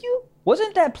with you?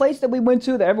 Wasn't that place that we went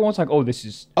to that everyone's like, "Oh, this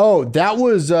is"? Oh, that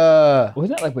was. Wasn't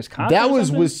that like Wisconsin? That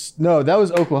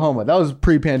was Oklahoma. That was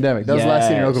pre-pandemic. That was the last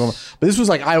city in Oklahoma. But this was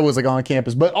like Iowa's like on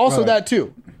campus. But also that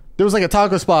too. There was like a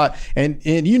taco spot, and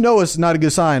you know it's not a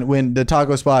good sign when the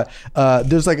taco spot.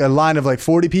 There's like a line of like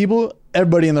 40 people.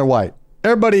 Everybody in their white.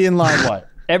 Everybody in line white.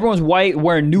 Everyone's white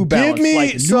wearing New Balance. Give me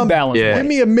like New Balance. Give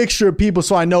me a mixture of people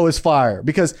so I know it's fire.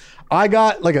 Because I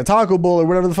got like a taco bowl or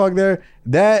whatever the fuck there.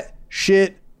 That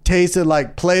shit tasted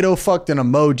like Play-Doh fucked an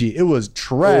emoji. It was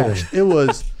trash. It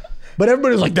was, but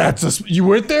everybody's like, you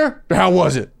went there? How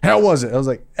was it? I was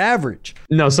like, average.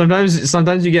 No,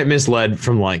 sometimes you get misled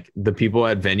from like the people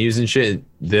at venues and shit.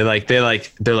 They're like,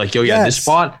 yo, this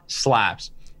spot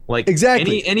slaps. Like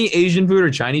exactly any Asian food or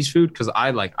Chinese food, because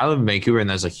I live in Vancouver and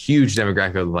there's a huge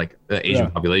demographic of like the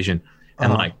Asian population,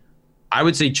 and like I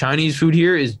would say Chinese food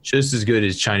here is just as good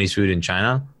as Chinese food in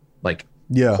China, like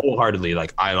wholeheartedly.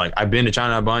 Like I've been to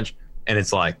China a bunch, and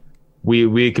it's like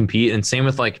we compete, and same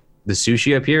with like the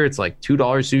sushi up here. It's like $2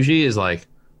 sushi is like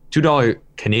 $2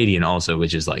 Canadian also,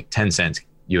 which is like 10 cents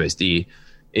USD,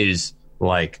 is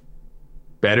like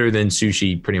better than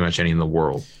sushi pretty much any in the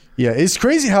world. Yeah, it's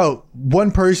crazy how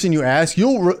one person you ask,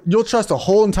 you'll trust a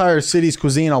whole entire city's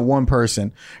cuisine on one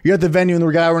person. You're at the venue and the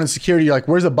guy running security, you're like,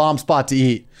 where's a bomb spot to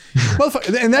eat?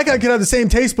 And that guy could have the same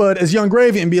taste bud as Young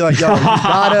Gravy and be like, yo,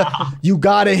 you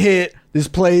gotta hit this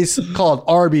place called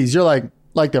Arby's. You're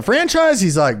like the franchise?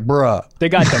 He's like, bruh. They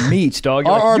got the meats, dog.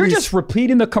 You're just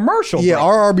repeating the commercial. Yeah, bro.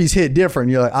 our Arby's hit different.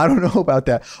 You're like, I don't know about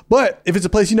that. But if it's a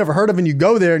place you never heard of and you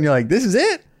go there and you're like, this is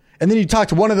it? And then you talk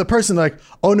to one other person like,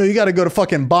 oh no, you got to go to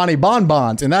fucking Bonnie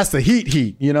Bonbons, and that's the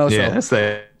heat, you know? Yeah, so that's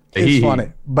the it's heat.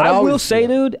 funny. But I will say,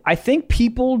 dude, I think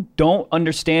people don't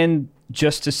understand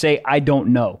just to say, I don't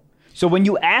know. So when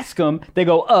you ask them, they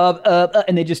go,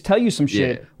 and they just tell you some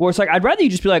shit. Yeah. Where it's like, I'd rather you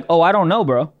just be like, oh, I don't know,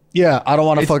 bro. Yeah, I don't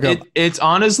want to fuck up. It's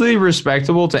honestly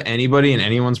respectable to anybody in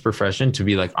anyone's profession to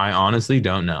be like, I honestly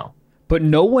don't know. But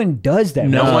no one does that.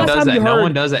 No one does that. No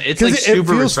one does that. It's like super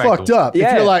feels respectable. fucked up.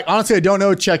 Yeah. If you're like, honestly, I don't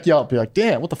know, check Yelp. You're like,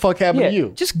 damn, what the fuck happened to you?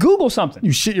 Just Google something.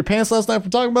 You shit your pants last night for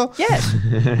talking about? Yes.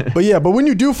 But when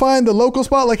you do find the local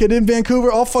spot, like I did in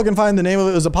Vancouver, I'll fucking find the name of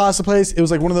it. It was a pasta place. It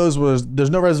was like one of those there's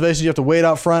no reservations. You have to wait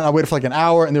out front. I waited for like an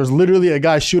hour, and there was literally a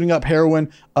guy shooting up heroin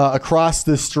across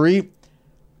the street.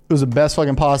 It was the best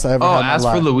fucking pasta I ever had in my life.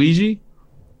 Ask for Luigi?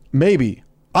 Maybe.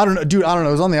 I don't know. Dude, I don't know.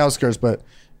 It was on the outskirts, but...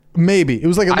 Maybe it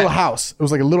was like a little house. It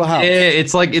was like a little house.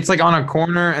 It's like on a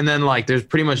corner, and then like there's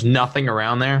pretty much nothing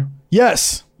around there.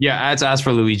 Yes. Yeah, that's Ask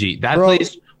for Luigi. That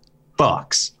place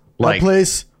fucks. That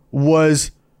place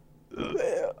was.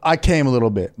 I came a little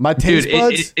bit. My taste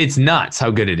buds. It's nuts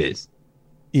how good it is.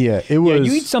 Yeah, it was.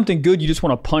 Yeah, you eat something good, you just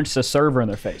want to punch the server in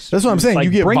their face. That's what I'm saying. Like,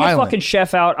 you get bring violent. the fucking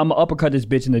chef out. I'm gonna uppercut this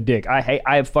bitch in the dick.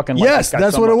 I fucking like yes,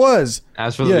 that's what it was.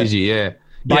 Ask for Luigi. Yeah.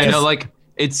 No, like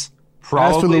it's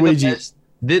probably Luigi. the best.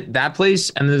 That place,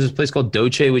 and there's this place called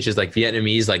Doche, which is like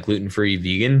Vietnamese, like gluten-free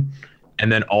vegan,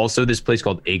 and then also this place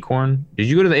called Acorn. Did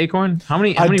you go to the Acorn? How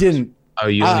many? I didn't. Oh,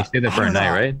 you only stayed there for a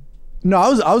night, right? No,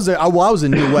 I was there. I was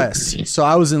in New West, so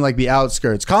I was in like the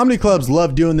outskirts. Comedy clubs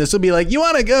love doing this. They'll be like, "You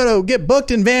want to go to get booked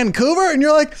in Vancouver?" And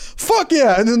you're like, "Fuck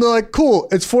yeah!" And then they're like, "Cool,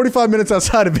 it's 45 minutes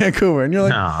outside of Vancouver." And you're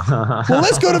like, "Well,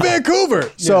 let's go to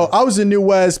Vancouver." So I was in New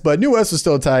West, but New West was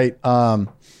still tight.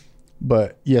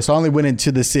 But yeah, so I only went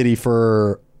into the city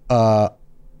for a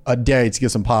day to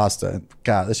get some pasta.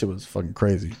 God, that shit was fucking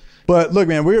crazy. But look,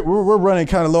 man, we're running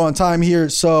kind of low on time here,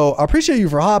 so I appreciate you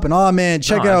for hopping on, man.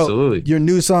 Check out your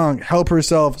new song, "Help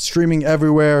Herself," streaming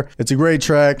everywhere. It's a great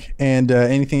track. And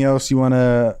anything else you want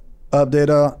to update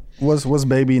on? What's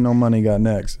Baby No Money got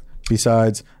next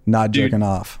besides not jerking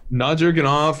off? Not jerking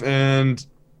off and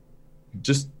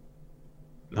just.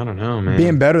 I don't know, man.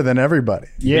 Being better than everybody.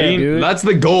 Yeah, dude. That's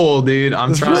the goal, dude.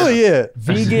 That's really it.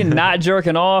 Vegan, not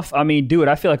jerking off. I mean, dude,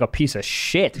 I feel like a piece of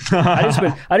shit.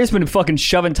 I just been fucking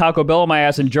shoving Taco Bell on my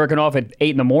ass and jerking off at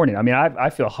 8 a.m. I mean, I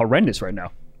feel horrendous right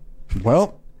now.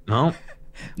 Well, no.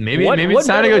 Maybe it's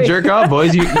time to go jerk off,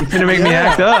 boys. You finna make me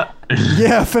act up.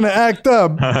 Yeah, finna act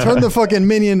up. Turn the fucking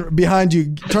minion behind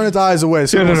you. Turn its eyes away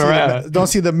so don't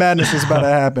see the madness that's about to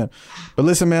happen. But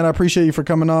listen, man, I appreciate you for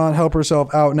coming on. Help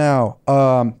Herself out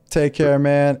now. Take care,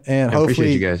 man. And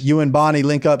hopefully you and Bonnie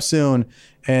link up soon.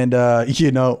 And,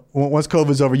 once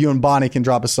COVID's over, you and Bonnie can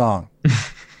drop a song.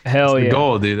 Hell yeah. That's the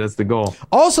goal, dude. That's the goal.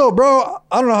 Also, bro,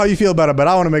 I don't know how you feel about it, but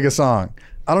I want to make a song.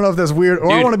 I don't know if that's weird. Or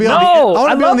dude, I want to be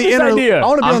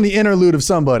on the interlude of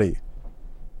somebody.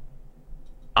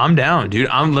 I'm down, dude.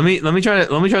 Let me try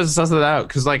to suss that out,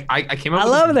 because like I came up.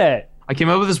 I came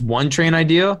up with this one train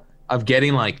idea of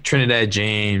getting like Trinidad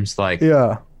James, like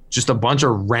just a bunch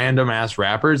of random ass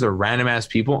rappers or random ass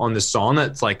people on this song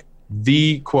that's like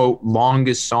the quote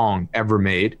longest song ever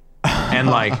made, and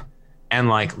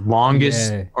like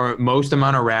longest or most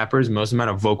amount of rappers, most amount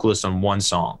of vocalists on one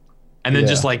song. And then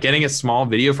just like getting a small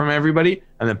video from everybody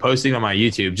and then posting it on my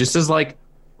YouTube just as like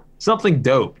something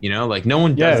dope, like no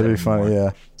one does. That'd be funny, yeah.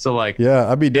 So like,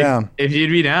 I'd be down. If you'd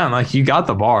be down, like you got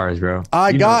the bars, bro.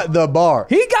 I got the bar.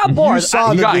 He got bars.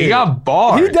 He got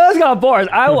bars. He does got bars.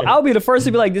 I'll be the first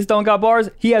to be like, this don't got bars.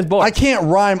 He has bars. I can't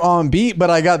rhyme on beat, but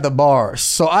I got the bars.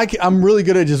 So I'm really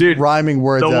good at just rhyming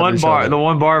words. The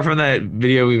one bar from that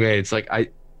video we made, it's like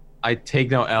I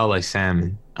take no L like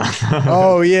salmon.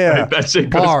 Oh yeah, that shit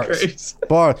goes crazy.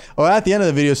 Bars. Oh, at the end of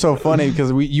the video, it's so funny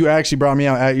because you actually brought me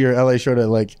out at your LA show to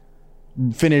like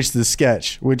finish the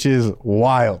sketch, which is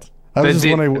wild.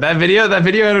 That video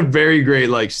had a very great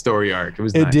like story arc.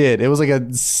 It did. It was like a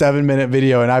 7-minute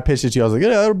video, and I pitched it to you. I was like,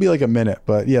 yeah, it'll be like a minute,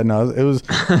 but yeah, no, it was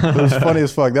funny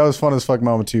as fuck. That was fun as fuck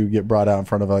moment to get brought out in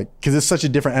front of because it's such a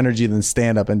different energy than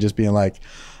stand up and just being like.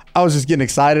 I was just getting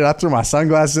excited. I threw my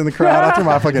sunglasses in the crowd. I threw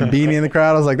my fucking beanie in the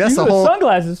crowd. I was like, that's the whole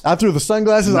sunglasses. I threw the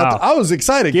sunglasses. No. I was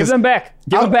excited. Give them back.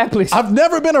 Give them back, please. I've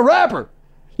never been a rapper.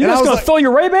 You just gonna throw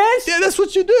your Ray-Bans? Yeah, that's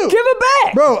what you do. Give it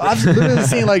back. Bro, I've literally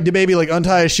seen like DaBaby like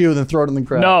untie a shoe and then throw it in the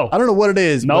crowd. No. I don't know what it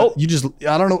is. Nope.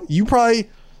 I don't know. You probably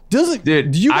doesn't.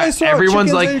 Dude, do you guys throw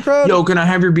everyone's like, in your crowd? yo, can I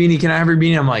have your beanie? Can I have your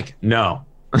beanie? I'm like, no.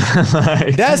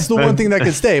 That's the one thing that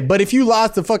could stay. But if you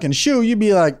lost the fucking shoe, you'd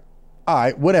be like, all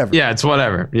right, whatever. Yeah, it's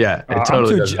whatever. Yeah, it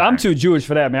totally I'm too Jewish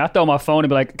for that, man. I throw my phone and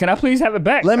be like, can I please have it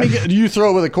back? Do you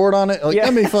throw it with a cord on it? Like,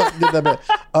 let me get that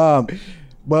back.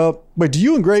 Well, but do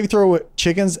you and Gravy throw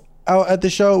chickens out at the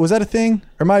show? Was that a thing?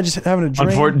 Or am I just having a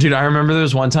dream? Dude, I remember there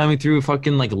was one time we threw a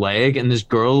fucking like leg and this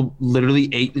girl literally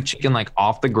ate the chicken like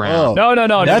off the ground. No.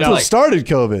 That's what started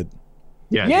COVID.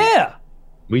 Yeah. Yeah.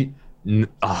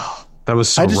 That That was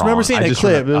so I just wrong. remember seeing a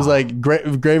clip. It was like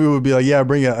Gravy would be like, "Yeah,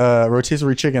 bring a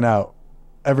rotisserie chicken out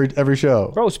every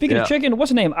show." Bro, speaking of chicken,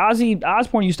 what's the name? Ozzy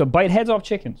Osbourne used to bite heads off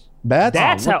chickens. Bats?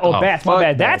 That's how. Oh, bats. My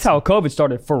bad. That's how COVID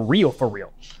started for real.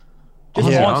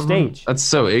 Just on stage. That's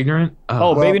so ignorant.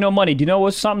 Baby no money. Do you know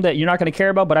what's something that you're not going to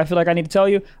care about, but I feel like I need to tell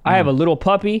you? I have a little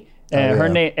puppy, and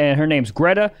her name's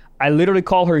Greta. I literally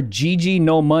call her Gigi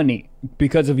No Money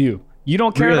because of you. You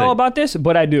don't care at all about this,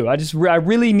 but I do. I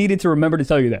really needed to remember to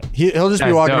tell you that. He'll just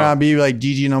be walking around and be like,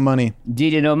 Gigi No Money.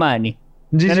 Gigi No Money.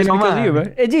 Gigi No Money. You, bro.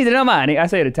 Gigi No Money. I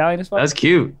say it Italian as fuck. That's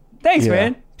cute. Thanks,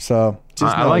 man. So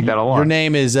I like that a lot. Your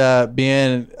name is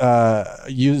being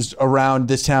used around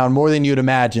this town more than you'd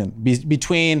imagine.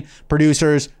 Between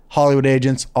producers, Hollywood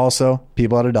agents, also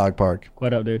people at a dog park.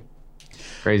 What up, dude?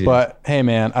 Crazy. But hey,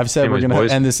 man, I've said we're going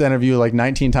to end this interview like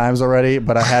 19 times already,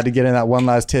 but I had to get in that one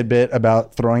last tidbit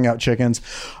about throwing out chickens.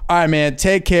 All right, man,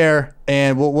 take care,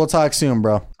 and we'll talk soon,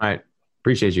 bro. All right.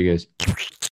 Appreciate you guys.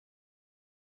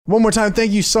 One more time,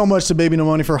 thank you so much to Baby No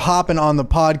Money for hopping on the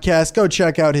podcast. Go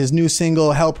check out his new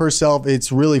single, Help Herself.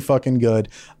 It's really fucking good.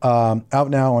 Out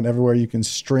now on everywhere you can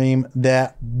stream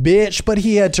that bitch. But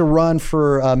he had to run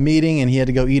for a meeting and he had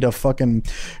to go eat a fucking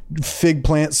fig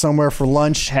plant somewhere for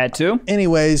lunch. Had to.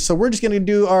 Anyways, so we're just going to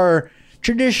do our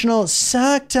traditional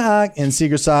sock talk and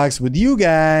secret socks with you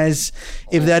guys,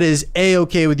 if that is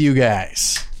A-okay with you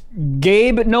guys.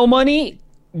 Gabe No Money.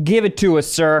 Give it to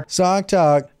us, sir. Sock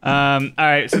talk. All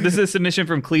right. So this is a submission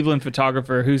from Cleveland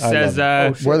photographer who says,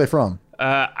 where are they from?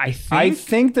 I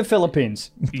think the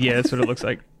Philippines. Yeah, that's what it looks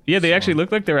like. Yeah, they actually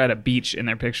look like they're at a beach in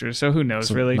their pictures. So who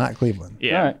knows, really? Not Cleveland.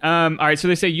 Yeah. All right. So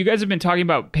they say you guys have been talking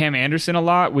about Pam Anderson a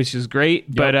lot, which is great.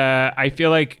 Yep. But I feel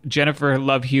like Jennifer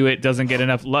Love Hewitt doesn't get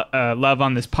enough love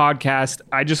on this podcast.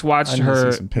 I just watched her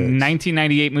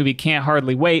 1998 movie Can't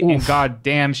Hardly Wait, and god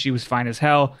damn, she was fine as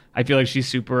hell. I feel like she's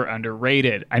super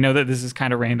underrated. I know that this is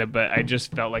kind of random, but I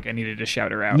just felt like I needed to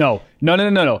shout her out. No.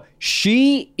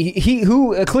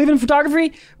 Cleveland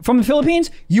photography from the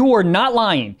Philippines, you are not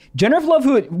lying. Jennifer Love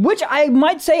Hewitt, which I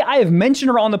might say I have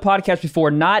mentioned her on the podcast before,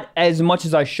 not as much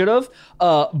as I should have,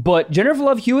 but Jennifer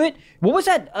Love Hewitt, what was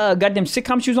that goddamn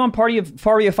sitcom she was on, Party of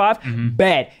Five? Mm-hmm.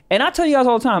 Bad. And I tell you guys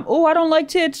all the time, oh, I don't like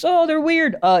tits. Oh, they're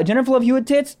weird. Jennifer Love Hewitt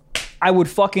tits, I would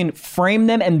fucking frame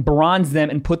them and bronze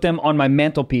them and put them on my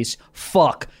mantelpiece.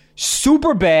 Fuck.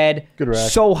 Super bad. Good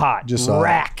rack. So hot. Just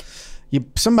rack.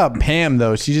 Something about Pam,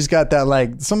 though. She just got that,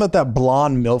 like, some of that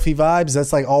blonde milfy vibes.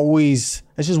 That's like always,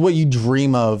 that's just what you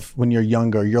dream of when you're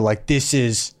younger. You're like, this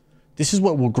is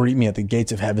what will greet me at the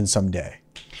gates of heaven someday.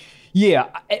 Yeah.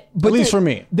 But at least for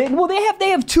me. They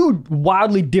have two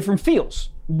wildly different feels.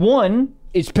 One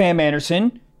is Pam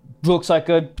Anderson. Looks like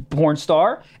a porn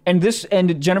star, and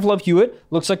Jennifer Love Hewitt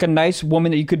looks like a nice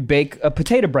woman that you could bake a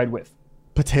potato bread with.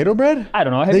 Potato bread? I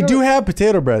don't know. They do have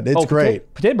potato bread. It's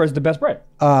great. Potato bread's the best bread.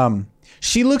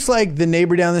 She looks like the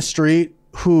neighbor down the street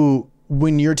who,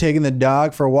 when you're taking the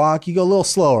dog for a walk, you go a little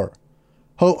slower.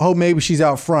 Hope maybe she's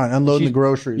out front unloading the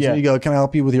groceries. Yeah. And you go, can I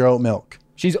help you with your oat milk?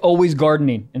 She's always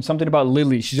gardening, and something about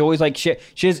lilies. She's always like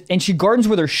she gardens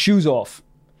with her shoes off.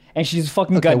 And she's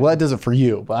fucking okay, well, that does it for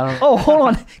you, but I don't. Oh, hold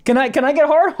on. Can I get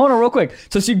hard? Hold on, real quick.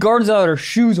 So she gardens out with her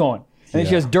shoes on, and then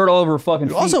she has dirt all over her fucking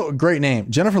feet. Also, a great name,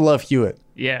 Jennifer Love Hewitt.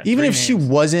 Yeah. Even if she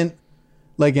wasn't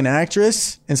like an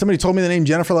actress, and somebody told me the name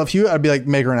Jennifer Love Hewitt, I'd be like,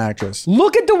 make her an actress.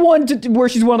 Look at the one where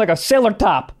she's wearing like a sailor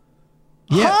top.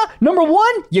 Yeah. Huh? Number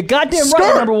one? You goddamn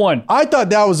right. Number one. I thought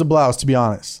that was a blouse, to be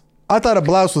honest. I thought a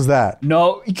blouse was that.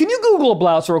 No. Can you Google a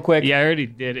blouse real quick? Yeah, I already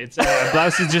did. It's a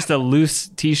blouse is just a loose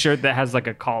T-shirt that has like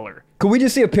a collar. Can we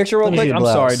just see a picture real quick? I'm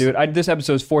sorry, dude. This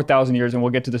episode is 4,000 years, and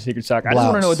we'll get to the secret sock. I just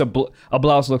want to know what a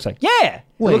blouse looks like. Yeah.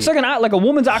 Wait, it looks like a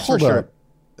woman's Oxford shirt.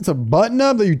 It's a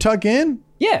button-up that you tuck in?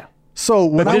 Yeah. So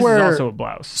when this is also a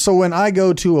blouse. So when I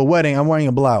go to a wedding, I'm wearing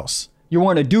a blouse. You're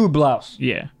wearing a dude blouse.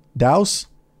 Yeah. Douse?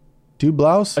 Dude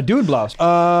blouse? A dude blouse.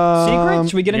 Secret?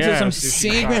 Should we get into some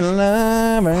secret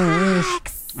lovers?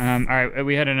 All right,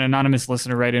 we had an anonymous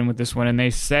listener write in with this one, and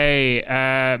they say,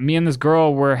 me and this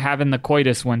girl were having the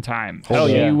coitus one time.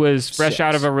 He was fresh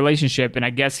out of a relationship, and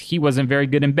I guess he wasn't very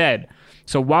good in bed.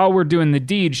 So while we're doing the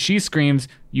deed, she screams,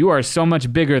 "You are so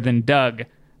much bigger than Doug."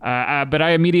 But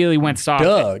I immediately went soft.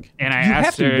 Doug? And I you asked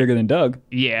have to her, be bigger than Doug.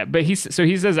 Yeah, but he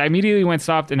says, I immediately went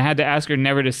soft and had to ask her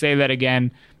never to say that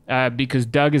again. Because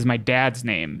Doug is my dad's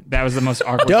name. That was the most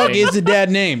awkward Doug thing. is the dad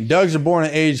name. Dougs are born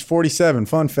at age 47.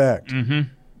 Fun fact. Mm-hmm.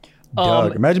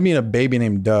 Doug. Imagine being a baby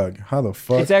named Doug. How the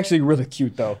fuck? It's actually really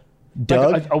cute, though.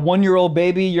 Doug? Like a 1-year-old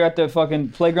baby, you're at the fucking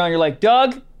playground, you're like,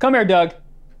 Doug, come here, Doug.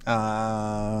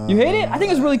 You hate it? I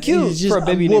think it's really cute for a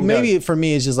baby named maybe Doug. For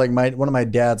me, it's just like one of my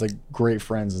dad's like great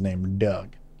friends is named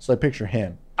Doug. So I picture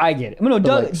him. I get it. I mean, no,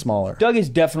 Doug, like smaller. Doug is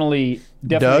definitely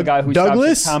Doug? a guy who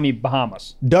Douglas? stops at Tommy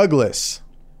Bahamas.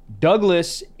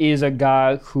 Douglas is a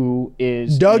guy who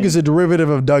is... Doug is a derivative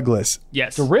of Douglas.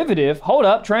 Yes. Derivative? Hold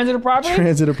up. Transitive property?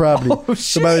 Transitive property. Oh,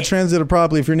 so by the transitive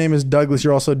property, if your name is Douglas,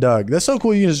 you're also Doug. That's so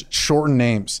cool. You can just shorten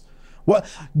names. What,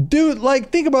 dude? Like,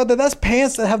 think about that. That's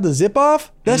pants that have the zip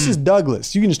off. That's just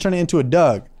Douglas. You can just turn it into a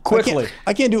Doug Quickly.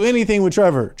 I can't do anything with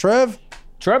Trevor. Trev.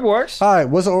 Works. Hi.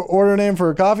 What's the order name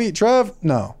for coffee? Trev.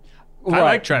 No. Right. I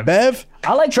like Trev. Bev.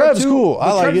 I like Trev's Trev too, cool. but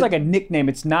I like Trev's it. like a nickname.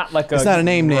 It's not like a. It's not a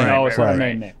name. No, it's not a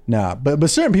Right. name. Nah, but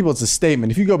certain people, it's a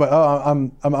statement. If you go by,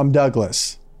 I'm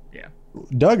Douglas. Yeah.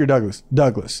 Doug or Douglas?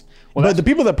 Douglas. Well, but the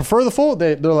people that prefer the full,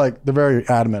 they're very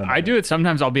adamant about I do it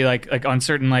sometimes. I'll be like on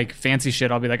certain like fancy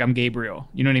shit. I'll be like, I'm Gabriel.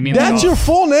 You know what I mean? That's like, your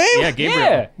full name? Yeah, Gabriel.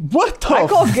 Yeah. What the? I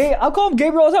call him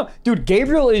Gabriel all the time. Dude,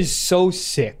 Gabriel is so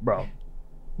sick, bro.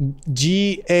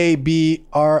 Gabriel?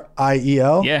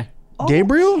 Yeah.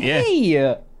 Gabriel? Yeah.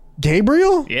 Hey.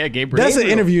 Gabriel? Yeah, Gabriel. That's an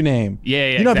interview name. Yeah,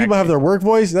 You know how people exactly. have their work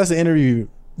voice? That's an interview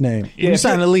name. If you if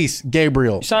sign you're- a lease,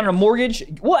 Gabriel. You signing a mortgage?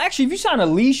 Well, actually, if you sign a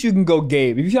lease, you can go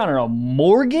Gabe. If you sign a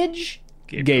mortgage,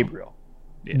 Gabriel.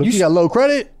 But if you got low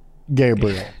credit,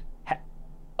 Gabriel.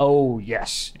 Oh,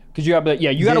 yes. Because you have to,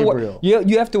 you got to Gabriel. wear,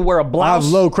 you have to wear a I blouse.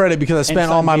 have low credit because I spent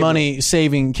sign all my Gabriel. money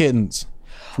saving kittens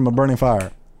from a burning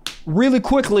fire. Really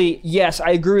quickly, yes,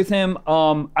 I agree with him.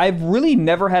 I've really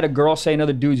never had a girl say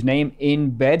another dude's name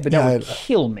in bed, but that would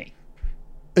kill me.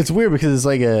 It's weird because it's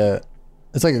like a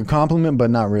compliment, but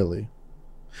not really.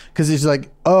 Because it's like,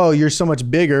 oh, you're so much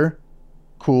bigger.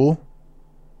 Cool.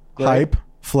 Right. Hype.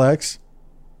 Flex.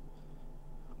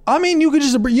 I mean, you could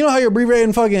just, you know how you're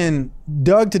abbreviating fucking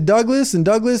Doug to Douglas and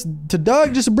Douglas to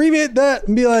Doug? Just abbreviate that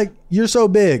and be like, you're so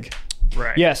big.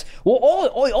 Right. Yes. Well,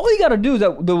 all you got to do is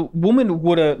that the woman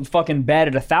would have fucking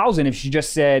batted 1,000 if she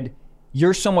just said,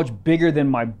 "You're so much bigger than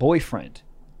my boyfriend."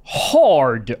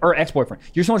 Hard. Or ex-boyfriend.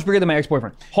 You're so much bigger than my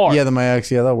ex-boyfriend. Hard. Yeah, than my ex.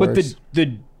 Yeah, that But works.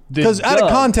 because out of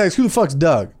context, who the fuck's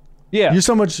Doug? Yeah. You're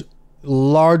so much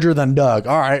larger than Doug.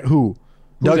 All right, who?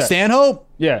 Doug that? Stanhope?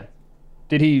 Yeah.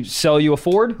 Did he sell you a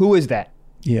Ford? Who is that?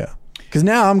 Yeah. Because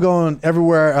now I'm going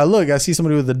everywhere I look. I see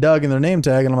somebody with a Doug in their name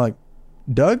tag, and I'm like,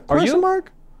 Doug? Question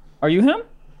mark? Are you him?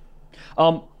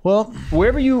 Well,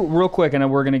 Wherever you, real quick, and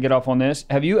then we're going to get off on this.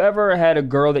 Have you ever had a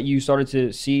girl that you started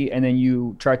to see and then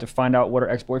you tried to find out what her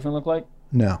ex-boyfriend looked like?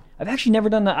 no. I've actually never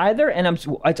done that either, and it's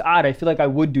odd. I feel like I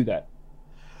would do that.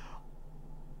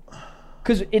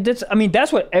 Because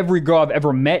that's what every girl I've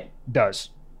ever met does.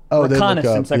 Oh, they look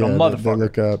Reconnaissance up. like a Yeah, motherfucker. they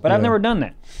look up, but I've yeah. never done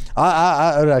that.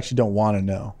 I actually don't want to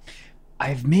know.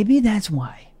 Maybe that's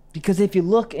why. Because if you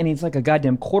look and he's like a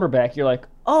goddamn quarterback, you're like,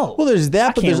 oh. Well, there's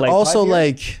that, but can't there's lay also 5 years.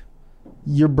 like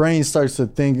your brain starts to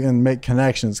think and make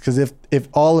connections. Because if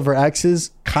all of her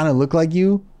exes kind of look like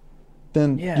you,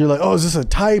 then you're like, oh, is this a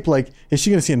type? Like, is she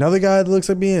gonna see another guy that looks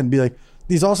like me and be like,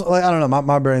 these also like, I don't know,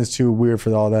 my brain's too weird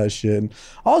for all that shit. And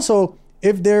also,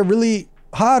 if they're really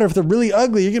hot or if they're really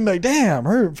ugly, you're gonna be like, damn,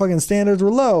 her fucking standards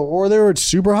were low or they were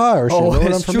super high or shit. Oh, You know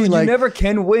what it's I'm- true. me, like, you never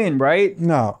can win, right?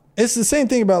 no, it's the same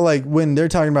thing about like when they're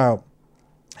talking about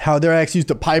how their ex used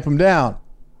to pipe them down.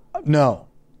 No,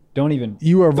 Don't even.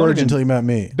 you were a Don't virgin even- until you met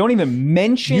me. Don't even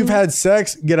mention. You've had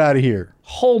sex, get out of here.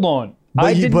 Hold on.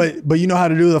 But you know how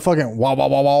to do the fucking wah wah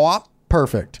wah wah wah.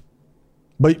 Perfect.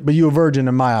 But you a virgin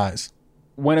in my eyes.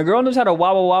 When a girl knows how to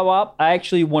wah wah wah wah, I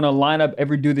actually want to line up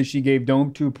every dude that she gave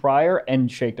dome to prior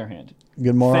and shake their hand.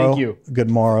 Good morrow. Thank you. Good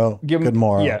morrow. Give 'em- Good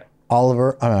morrow. yeah.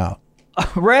 Oliver, I'm out.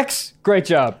 Rex, great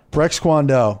job. Rex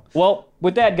Kwando. Well,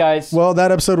 with that, guys. Well, that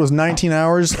episode was 19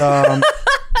 hours.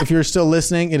 If you're still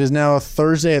listening, it is now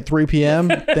Thursday at 3 p.m.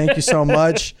 Thank you so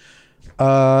much.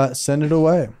 Send it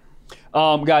away.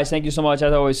 Guys, thank you so much.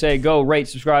 As I always say, go rate,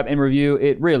 subscribe, and review.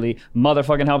 It really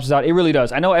motherfucking helps us out. It really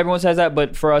does. I know everyone says that,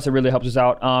 but for us, it really helps us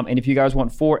out. And if you guys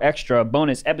want 4 extra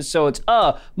bonus episodes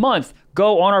a month,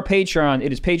 go on our Patreon.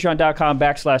 It is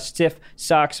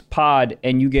patreon.com/stiffsockspod,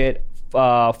 and you get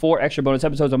 4 extra bonus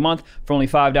episodes a month for only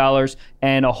 $5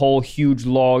 and a whole huge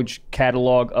large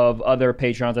catalog of other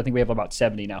Patreons. I think we have about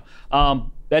 70 now.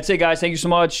 That's it, guys. Thank you so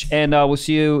much, and we'll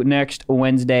see you next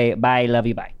Wednesday. Bye. Love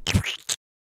you. Bye.